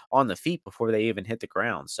minutes on the feet before they even hit the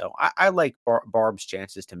ground. So I like Barb's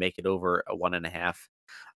chances to make it over a 1.5.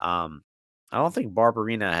 Um, I don't think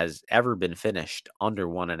Barberena has ever been finished under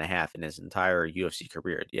 1.5 in his entire UFC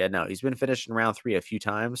career. Yeah, no, he's been finished in round 3 a few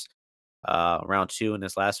times, round 2 in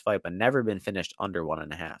his last fight, but never been finished under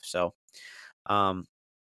 1.5. So um,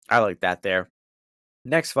 I like that there.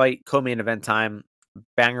 Next fight, co-main event time.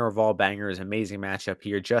 Banger of all bangers, amazing matchup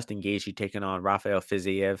here. Justin Gaethje taking on Rafael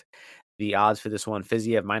Fiziev. The odds for this one,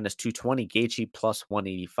 Fiziev minus 220, Gaethje plus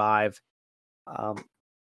 185. Um,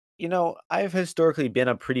 I've historically been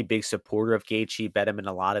a pretty big supporter of Gaethje, bet him in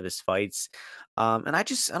a lot of his fights. And I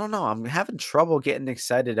don't know, I'm having trouble getting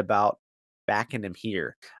excited about backing him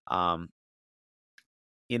here. Um,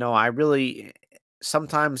 I really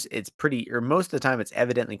sometimes it's pretty or most of the time it's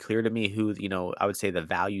evidently clear to me who, I would say the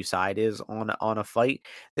value side is on a fight.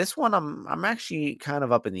 This one I'm actually kind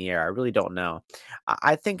of up in the air. I really don't know.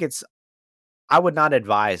 I think I would not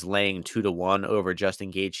advise laying 2 to 1 over Justin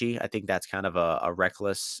Gaethje. I think that's kind of a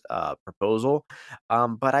reckless proposal.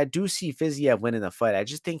 But I do see Fiziev winning the fight. I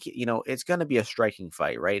just think it's going to be a striking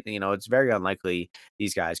fight, right? It's very unlikely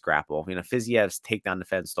these guys grapple. Fiziev's takedown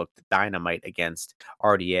defense looked dynamite against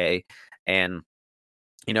RDA, and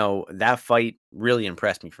that fight really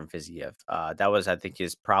impressed me from Fiziev. That was, I think,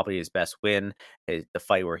 his probably his best win. The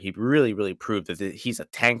fight where he really, really proved that he's a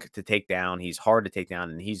tank to take down. He's hard to take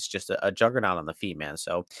down, and he's just a juggernaut on the feet, man.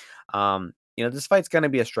 So, this fight's going to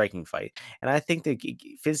be a striking fight, and I think that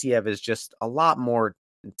Fiziev is just a lot more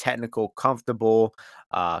technical, comfortable,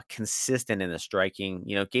 consistent in the striking.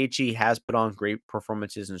 Gaethje has put on great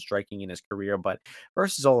performances in striking in his career, but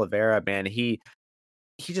versus Oliveira, man, he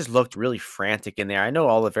just looked really frantic in there. I know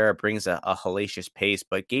Oliveira brings a hellacious pace,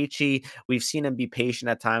 but Gaethje, we've seen him be patient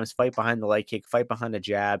at times, fight behind the leg kick, fight behind the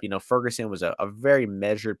jab. Ferguson was a very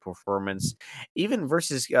measured performance. Even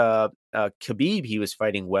versus Khabib, he was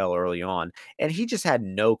fighting well early on, and he just had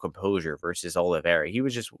no composure versus Oliveira. He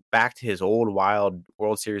was just back to his old wild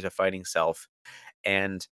World Series of Fighting self,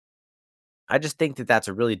 and I just think that that's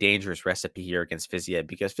a really dangerous recipe here against Fiziev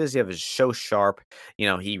because Fiziev is so sharp.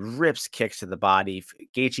 He rips kicks to the body.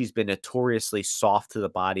 Gaethje's been notoriously soft to the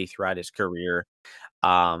body throughout his career.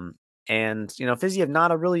 Um, and Fiziev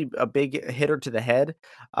not a really a big hitter to the head,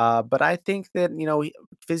 but I think that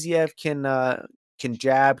Fiziev can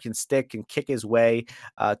jab, can stick, can kick his way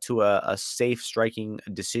to a safe striking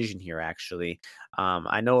decision here. Actually,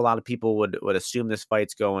 I know a lot of people would assume this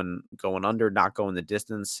fight's going under, not going the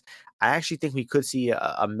distance. I actually think we could see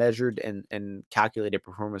a measured and calculated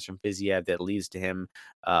performance from Fiziev that leads to him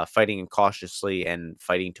fighting cautiously and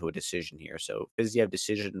fighting to a decision here. So Fiziev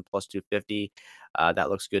decision plus 250. That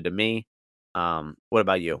looks good to me. What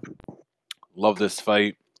about you? Love this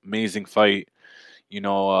fight. Amazing fight. You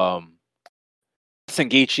know,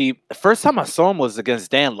 Gaethje, the first time I saw him was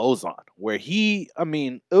against Dan Lozon, where I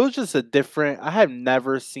mean, it was just a different. I have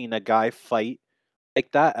never seen a guy fight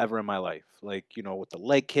like that ever in my life. Like, with the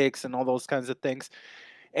leg kicks and all those kinds of things.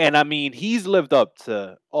 And I mean, he's lived up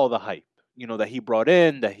to all the hype, that he brought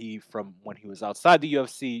in, that he from when he was outside the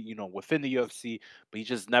UFC, within the UFC, but he's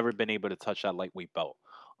just never been able to touch that lightweight belt.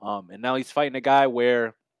 And now he's fighting a guy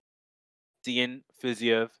where seeing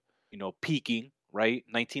Fiziev, peaking, right?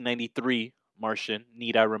 1993, Martian,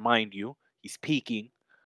 need I remind you, he's peaking.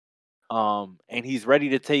 And he's ready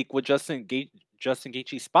to take what Justin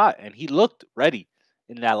Gaethje's spot, and he looked ready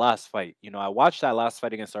in that last fight. I watched that last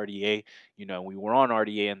fight against RDA. We were on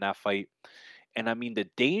RDA in that fight, and I mean the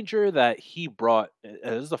danger that he brought.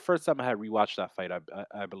 This is the first time I had rewatched that fight.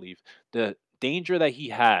 I believe the danger that he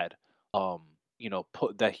had,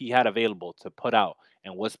 put that he had available to put out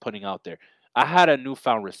and was putting out there. I had a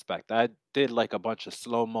newfound respect. I did like a bunch of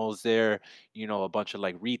slow mos there, a bunch of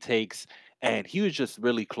like retakes, and he was just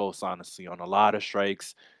really close, honestly, on a lot of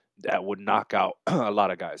strikes that would knock out a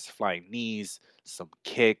lot of guys. Flying knees, some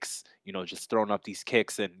kicks, just throwing up these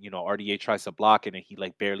kicks, and RDA tries to block it, and he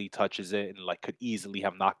like barely touches it, and like could easily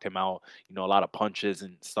have knocked him out. A lot of punches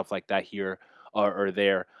and stuff like that here or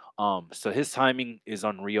there. So his timing is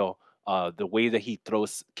unreal. The way that he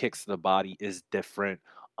throws kicks to the body is different.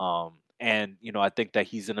 And I think that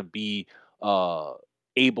he's gonna be uh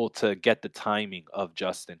able to get the timing of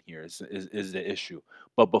Justin here is the issue.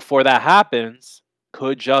 But before that happens,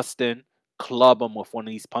 could Justin club him with one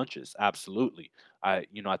of these punches? Absolutely. I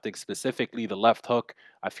think specifically the left hook.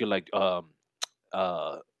 I feel like uh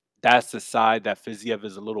that's the side that Fiziev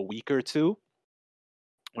is a little weaker to.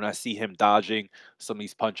 When I see him dodging some of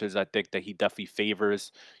these punches, I think that he definitely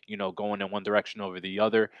favors, going in one direction over the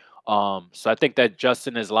other. So I think that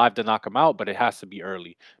Justin is live to knock him out, but it has to be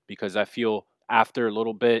early because I feel after a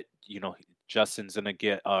little bit, Justin's gonna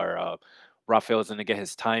get or Rafael's gonna get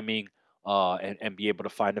his timing and be able to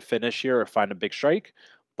find a finish here or find a big strike.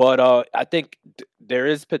 But I think there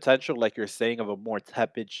is potential, like you're saying, of a more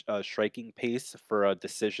tepid striking pace for a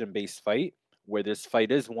decision-based fight, where this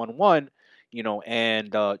fight is 1-1,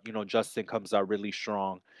 and Justin comes out really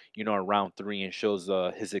strong, in round three and shows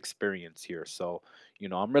his experience here. So,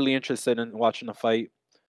 I'm really interested in watching the fight.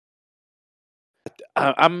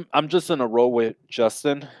 I'm just in a row with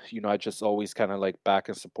Justin. I just always kind of like back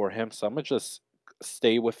and support him, so I'm gonna just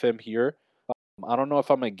stay with him here. I don't know if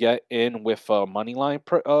I'm gonna get in with a money line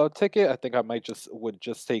ticket. I think I might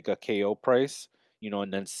just take a KO price,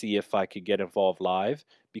 and then see if I could get involved live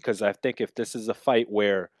because I think if this is a fight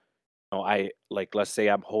where I like let's say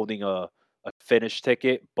I'm holding a finish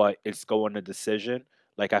ticket, but it's going to decision.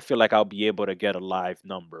 Like I feel like I'll be able to get a live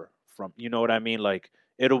number from what I mean? Like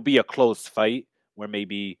it'll be a close fight where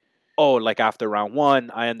maybe like after round one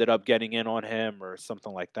I ended up getting in on him or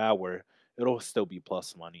something like that where it'll still be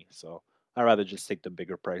plus money. So I'd rather just take the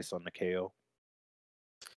bigger price on the KO.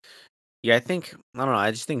 Yeah, I don't know.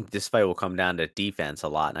 I just think this fight will come down to defense a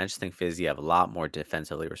lot, and I just think Fiziev a lot more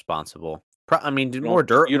defensively responsible. I mean, more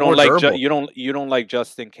durable. You don't like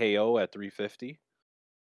Justin KO at 350?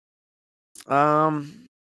 Um,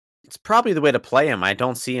 it's probably the way to play him. I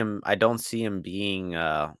don't see him. I don't see him being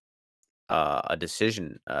a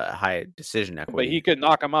decision, high decision But he equity. could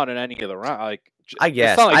knock him out in any of the round. Like I it's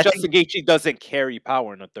guess. not like Justin Gaethje doesn't carry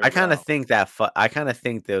power in the I third kind of round. think I kind of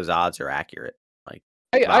think those odds are accurate. Like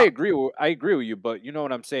I about agree. I agree with you, but you know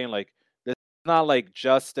what I'm saying. Like this is not like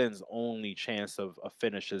Justin's only chance of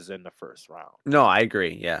finishes in the first round. no, I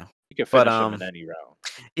agree. Yeah, He can but finish him in any round.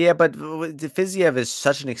 yeah, but the Fiziev is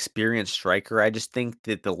such an experienced striker. I just think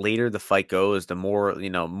that the later the fight goes, the more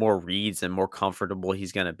more reads and more comfortable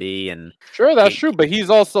he's gonna be. And Sure, that's Ga- true, but he's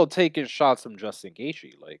also taking shots from Justin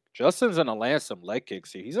Gaethje. Like Justin's gonna land some leg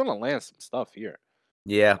kicks here. He's gonna land some stuff here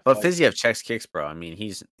in yeah, the but fight. Fiziev checks kicks, bro. I mean,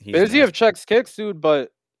 he's Fiziev nasty. checks kicks, dude,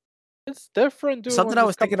 but it's different, dude, Something when I it's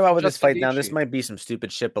was coming thinking about from with this Justin fight. Now, this Gaethje. might be some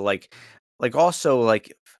stupid shit, but also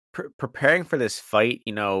like preparing for this fight.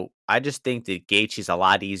 I just think that Gaethje's a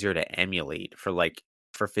lot easier to emulate for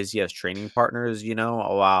Fiziev's training partners.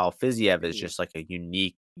 While Fiziev is Yeah, just like a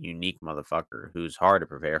unique motherfucker who's hard to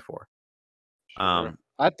prepare for. sure. Um,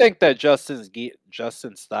 I think that Justin's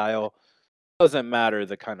style doesn't matter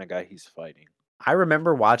the kind of guy he's fighting. I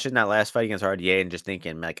remember watching that last fight against RDA and just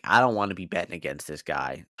thinking, like, I don't want to be betting against this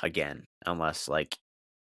guy again, unless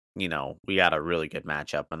we got a really good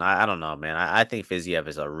matchup. And I don't know, man. I think Fiziev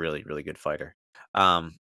is a really, really good fighter.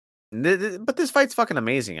 Um, but this fight's fucking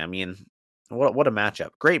amazing. I mean, what a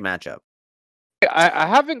matchup! Great matchup. I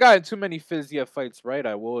haven't gotten too many Fiziev fights right,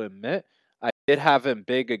 I will admit. I did have him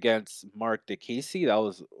big against Mark DeCasey. That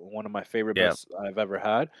was one of my favorite Yeah, bets I've ever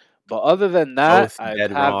had. But other than that, both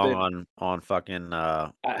dead wrong on fucking,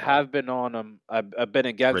 I have been on him. I've been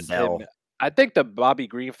against him. Riddell. I think the Bobby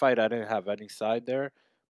Green fight, I didn't have any side there.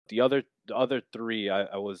 The other three,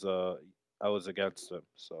 I was against him.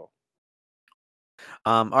 So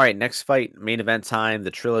All right, next fight, main event time,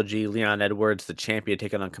 the trilogy, Leon Edwards, the champion,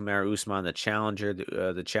 taking on Kamaru Usman, the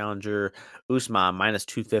challenger, Usman minus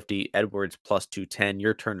 250, Edwards plus 210.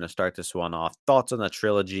 Your turn to start this one off. Thoughts on the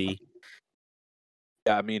trilogy?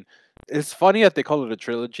 yeah, I mean, it's funny that they call it a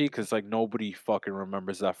trilogy because like nobody fucking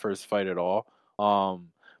remembers that first fight at all. Um,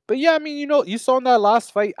 but yeah, I mean, you saw in that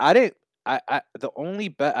last fight, I didn't. I the only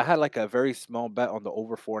bet I had like a very small bet on the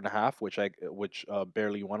over 4.5, which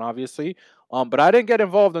barely won, obviously. But I didn't get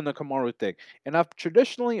involved in the Kamaru thing, and I've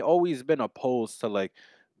traditionally always been opposed to like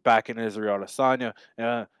backing Israel Adesanya.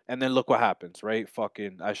 And then look what happens, right?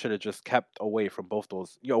 Fucking, I should have just kept away from both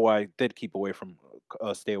those. I did keep away from,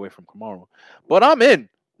 stay away from Kamaru. But I'm in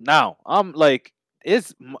now. I'm like,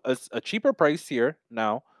 it's a cheaper price here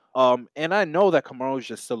now. And I know that Kamaru is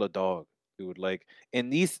just still a dog, dude. Like in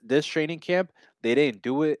this training camp, they didn't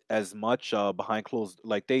do it as much behind closed.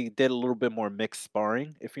 Like they did a little bit more mixed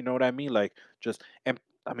sparring, if you know what I mean. Like just and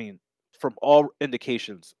I mean, from all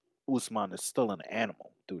indications, Usman is still an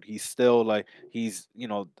animal, dude. He's still like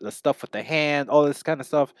the stuff with the hand, all this kind of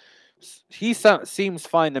stuff. Seems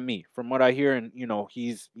fine to me from what I hear, and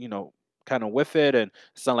he's kind of with it, and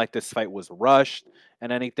it's not like this fight was rushed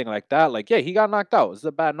and anything like that. Like, yeah, he got knocked out. It's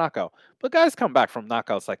a bad knockout, but guys come back from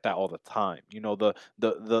knockouts like that all the time.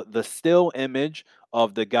 The still image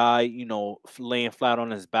of the guy, laying flat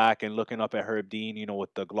on his back and looking up at Herb Dean,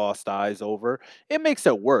 with the glossed eyes over, it makes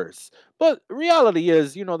it worse. But reality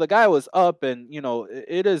is, the guy was up, and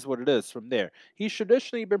it is what it is from there. He's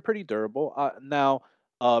traditionally been pretty durable. Now,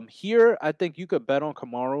 here I think you could bet on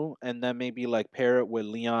Kamaru and then maybe like pair it with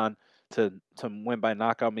Leon to win by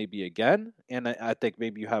knockout maybe again. And I think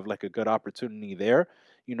maybe you have like a good opportunity there.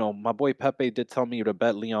 My boy Pepe did tell me to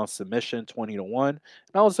bet Leon submission 20-1. And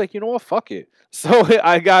I was like, you know what, fuck it. So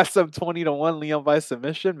I got some 20-1 Leon by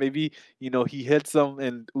submission. Maybe, he hits him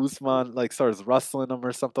and Usman like starts wrestling him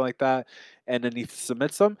or something like that. And then he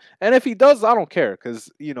submits him. And if he does, I don't care because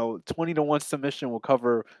 20-1 submission will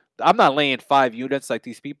cover. I'm not laying 5 units like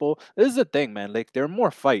these people. This is the thing, man. Like there are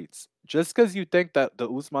more fights. Just because you think that the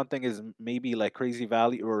Usman thing is maybe like crazy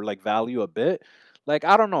value or like value a bit, like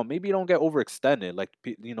I don't know, maybe you don't get overextended. Like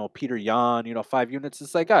Peter Yan, 5 units.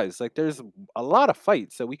 It's like guys, like there's a lot of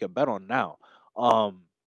fights that we can bet on now. Um,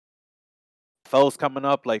 fellas coming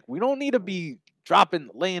up, like we don't need to be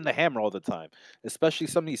laying the hammer all the time, especially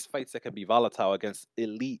some of these fights that can be volatile against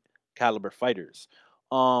elite caliber fighters.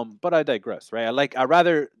 But I digress, right? I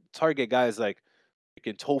rather target guys like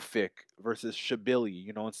freaking Tofik versus Shabili,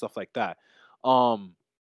 and stuff like that. Um,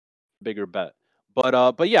 Bigger bet.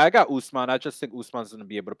 But yeah, I got Usman. I just think Usman's gonna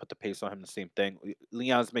be able to put the pace on him. The same thing.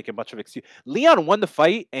 Leon's making a bunch of excuses. Leon won the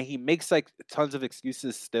fight, and he makes like tons of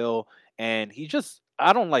excuses still. And he just,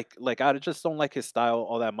 I don't like I just don't like his style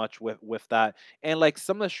all that much with that. And like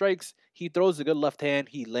some of the strikes, he throws a good left hand.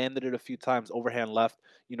 He landed it a few times, overhand left,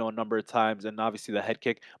 a number of times, and obviously the head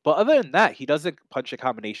kick. But other than that, he doesn't punch a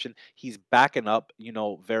combination. He's backing up,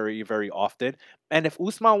 very very often. And if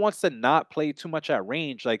Usman wants to not play too much at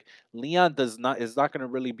range, like Leon is not going to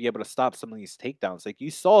really be able to stop some of these takedowns. Like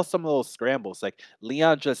you saw some of those scrambles. Like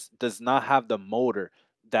Leon just does not have the motor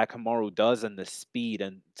that Kamaru does and the speed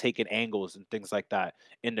and taking angles and things like that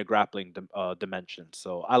in the grappling dimension.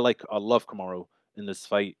 So I love Kamaru in this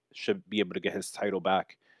fight. Should be able to get his title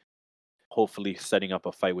back. Hopefully, setting up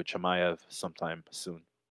a fight with Chimaev sometime soon.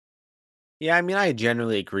 Yeah, I mean, I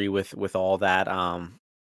generally agree with all that.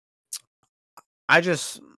 I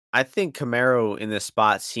just I think Camaro in this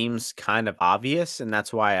spot seems kind of obvious, and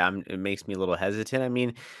that's why it makes me a little hesitant. I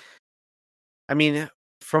mean,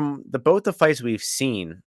 from both the fights we've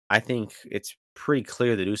seen, I think it's pretty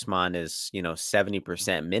clear that Usman is,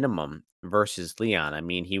 70% minimum versus Leon. I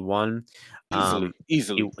mean, he won Easily,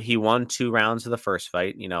 easily. he won 2 rounds of the first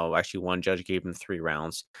fight, actually one judge gave him 3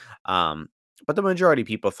 rounds. Um, but the majority of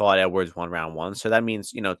people thought Edwards won round 1, so that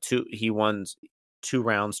means, he won 2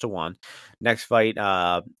 rounds to 1. Next fight,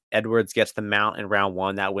 Edwards gets the mount in round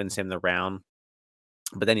 1, that wins him the round,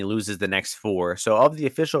 but then he loses the next 4. So of the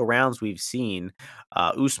official rounds we've seen,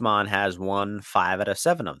 Usman has won 5 out of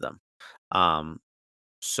 7 of them. Um,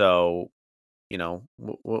 so,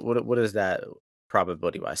 what is that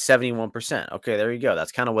probability wise? 71%. Okay, there you go.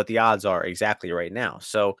 That's kind of what the odds are exactly right now.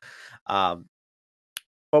 So, um,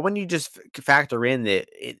 But when you just factor in that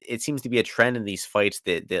it seems to be a trend in these fights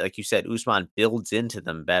that, like you said, Usman builds into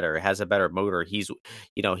them better, has a better motor.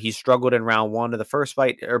 He struggled in round one of the first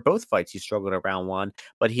fight, or both fights he struggled in round one,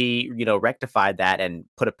 but he, rectified that and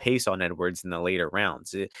put a pace on Edwards in the later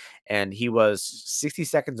rounds. And he was 60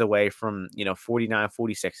 seconds away from,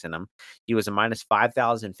 49-46 in them. He was a minus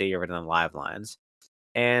 5,000 favorite in the live lines.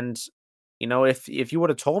 And if you would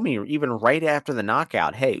have told me even right after the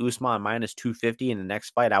knockout, hey, Usman minus 250 in the next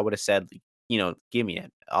fight, I would have said, give me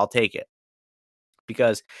it. I'll take it.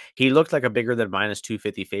 Because he looked like a bigger than minus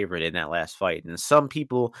 250 favorite in that last fight. And some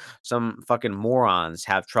people, some fucking morons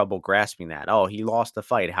have trouble grasping that. Oh, he lost the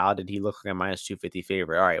fight. How did he look like a minus 250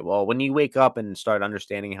 favorite? All right. Well, when you wake up and start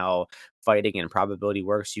understanding how fighting and probability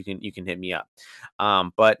works, you can hit me up.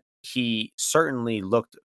 But he certainly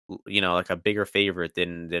looked like a bigger favorite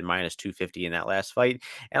than minus 250 in that last fight,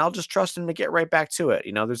 and I'll just trust him to get right back to it.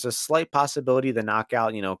 There's a slight possibility the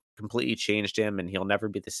knockout completely changed him and he'll never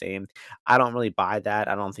be the same. I don't really buy that.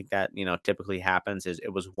 I don't think that typically happens. Is it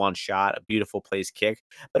was one shot, a beautiful place kick,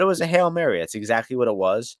 but it was a Hail Mary. That's exactly what it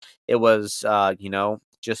was. It was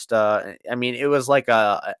just I mean, it was like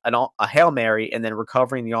a Hail Mary and then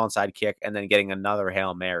recovering the onside kick and then getting another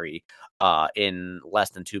Hail Mary in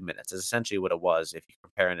less than 2 minutes is essentially what it was if you're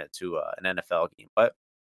comparing it to an NFL game. But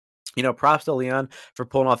props to Leon for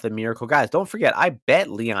pulling off the miracle. Guys, don't forget, I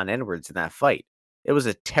bet Leon Edwards in that fight. It was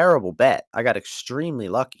a terrible bet. I got extremely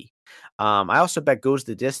lucky. I also bet goes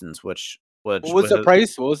the distance, which What was was the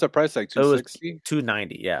price? What was the price? Like it was 260?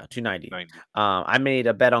 290, yeah, 290. 90. I made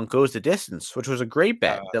a bet on goes the distance, which was a great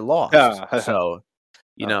bet that lost. Yeah. So,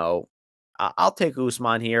 you know, I'll take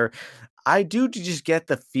Usman here. I do just get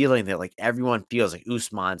the feeling that like everyone feels like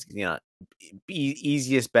Usman's,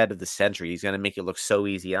 easiest bet of the century. He's gonna make it look so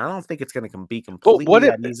easy. I don't think it's gonna be But what completely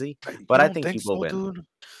if that easy, you but I don't think he think will so, win. dude?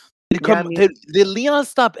 Yeah, I mean, Did Leon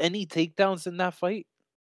stop any takedowns in that fight?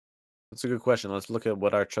 that's a good question. Let's look at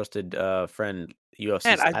what our trusted friend UFC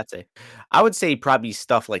Man, stats say. I would say probably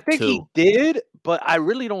stuff I like think he did, but I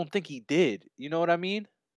really don't think he did. You know what I mean?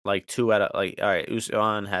 like 2 out of like, all right,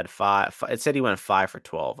 Usman had 5 it said he went 5 for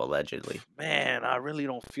 12 allegedly. Man, I really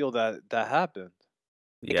don't feel that happened.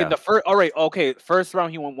 Like in Yeah. the first, all right, okay, first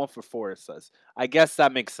round he went 1 for 4. It says, I guess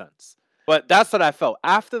that makes sense. But that's what I felt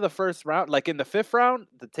after the first round. Like in the fifth round,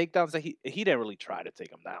 the takedowns that he didn't really try to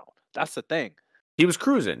take him down. That's the thing. He was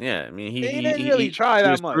cruising, yeah. I mean, he He he didn't he really he try he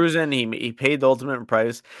that was much. cruising, he paid the ultimate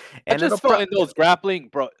price, I and it'll just felt in those grappling,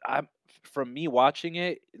 bro. From me watching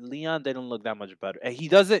it, Leon didn't look that much better, and he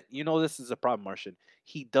doesn't. You know, this is a problem, Martian.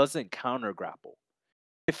 He doesn't counter grapple.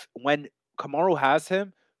 If when Kamaru has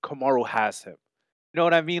him, Kamaru has him. You know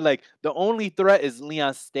what I mean? Like the only threat is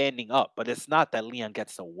Leon standing up, but it's not that Leon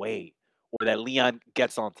gets away or that Leon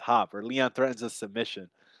gets on top or Leon threatens a submission.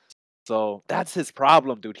 So that's his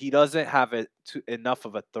problem, dude. He doesn't have enough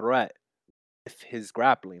of a threat with his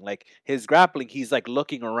grappling. Like his grappling, he's like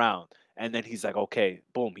looking around and then he's like, okay,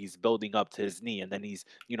 boom, he's building up to his knee and then he's,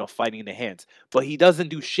 fighting the hands. But he doesn't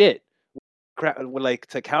do shit like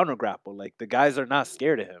to counter grapple. Like the guys are not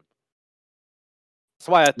scared of him. That's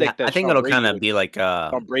why I Yeah, think I that think it'll kinda be like,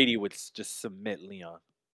 Tom Brady would just submit Leon,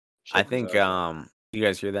 I shut his think, ass up. you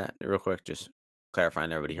guys hear that real quick? Just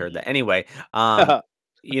clarifying everybody heard that. Anyway, um,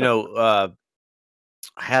 you know, uh,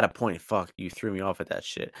 I had a point. Fuck, you threw me off with that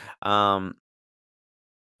shit.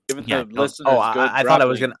 Giving Yeah, the oh, listeners good I thought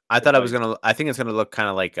grappling advice. I think it's gonna look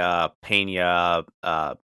kinda like, Pena,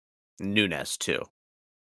 Nunes too,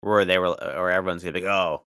 where they were or everyone's gonna be,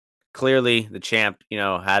 "Oh, clearly the champ,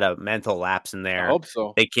 had a mental lapse in I there." hope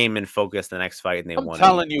so. They came in focused the next fight and they I'm won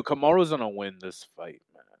telling easy. you, Kamaru's gonna win this fight,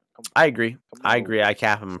 man. Come I on, agree. I Kamaru will agree. win. I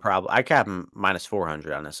cap him minus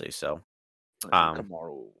 400, honestly, so, I think um, Kamaru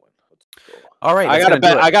will win. Let's go. alright, I that's gotta gonna do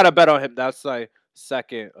bet. it. I gotta bet on him. That's my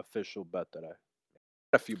second official bet that I.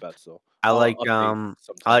 A few bets though. I I'll like, update I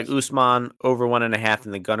sometime like soon. Usman over 1.5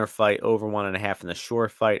 in the Gunner fight, over 1.5 in the Shore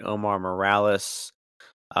fight, Omar Morales,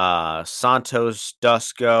 Santos,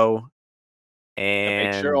 Dusko, And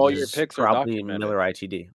make sure and all your there's picks are probably documented. Miller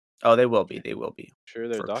ITD. Oh, Okay. they will be, Sure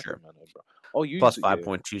they're for sure. documented, bro. Oh, you Plus usually yeah.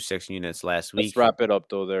 5.26 units last Let's week. wrap it up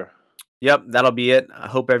though there. Yep, that'll be it. I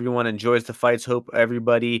hope everyone enjoys the fights. Hope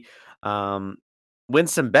everybody um,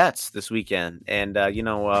 wins some bets this weekend, and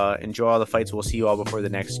enjoy all the fights. We'll see you all before the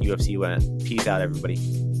next UFC win. Peace out, everybody.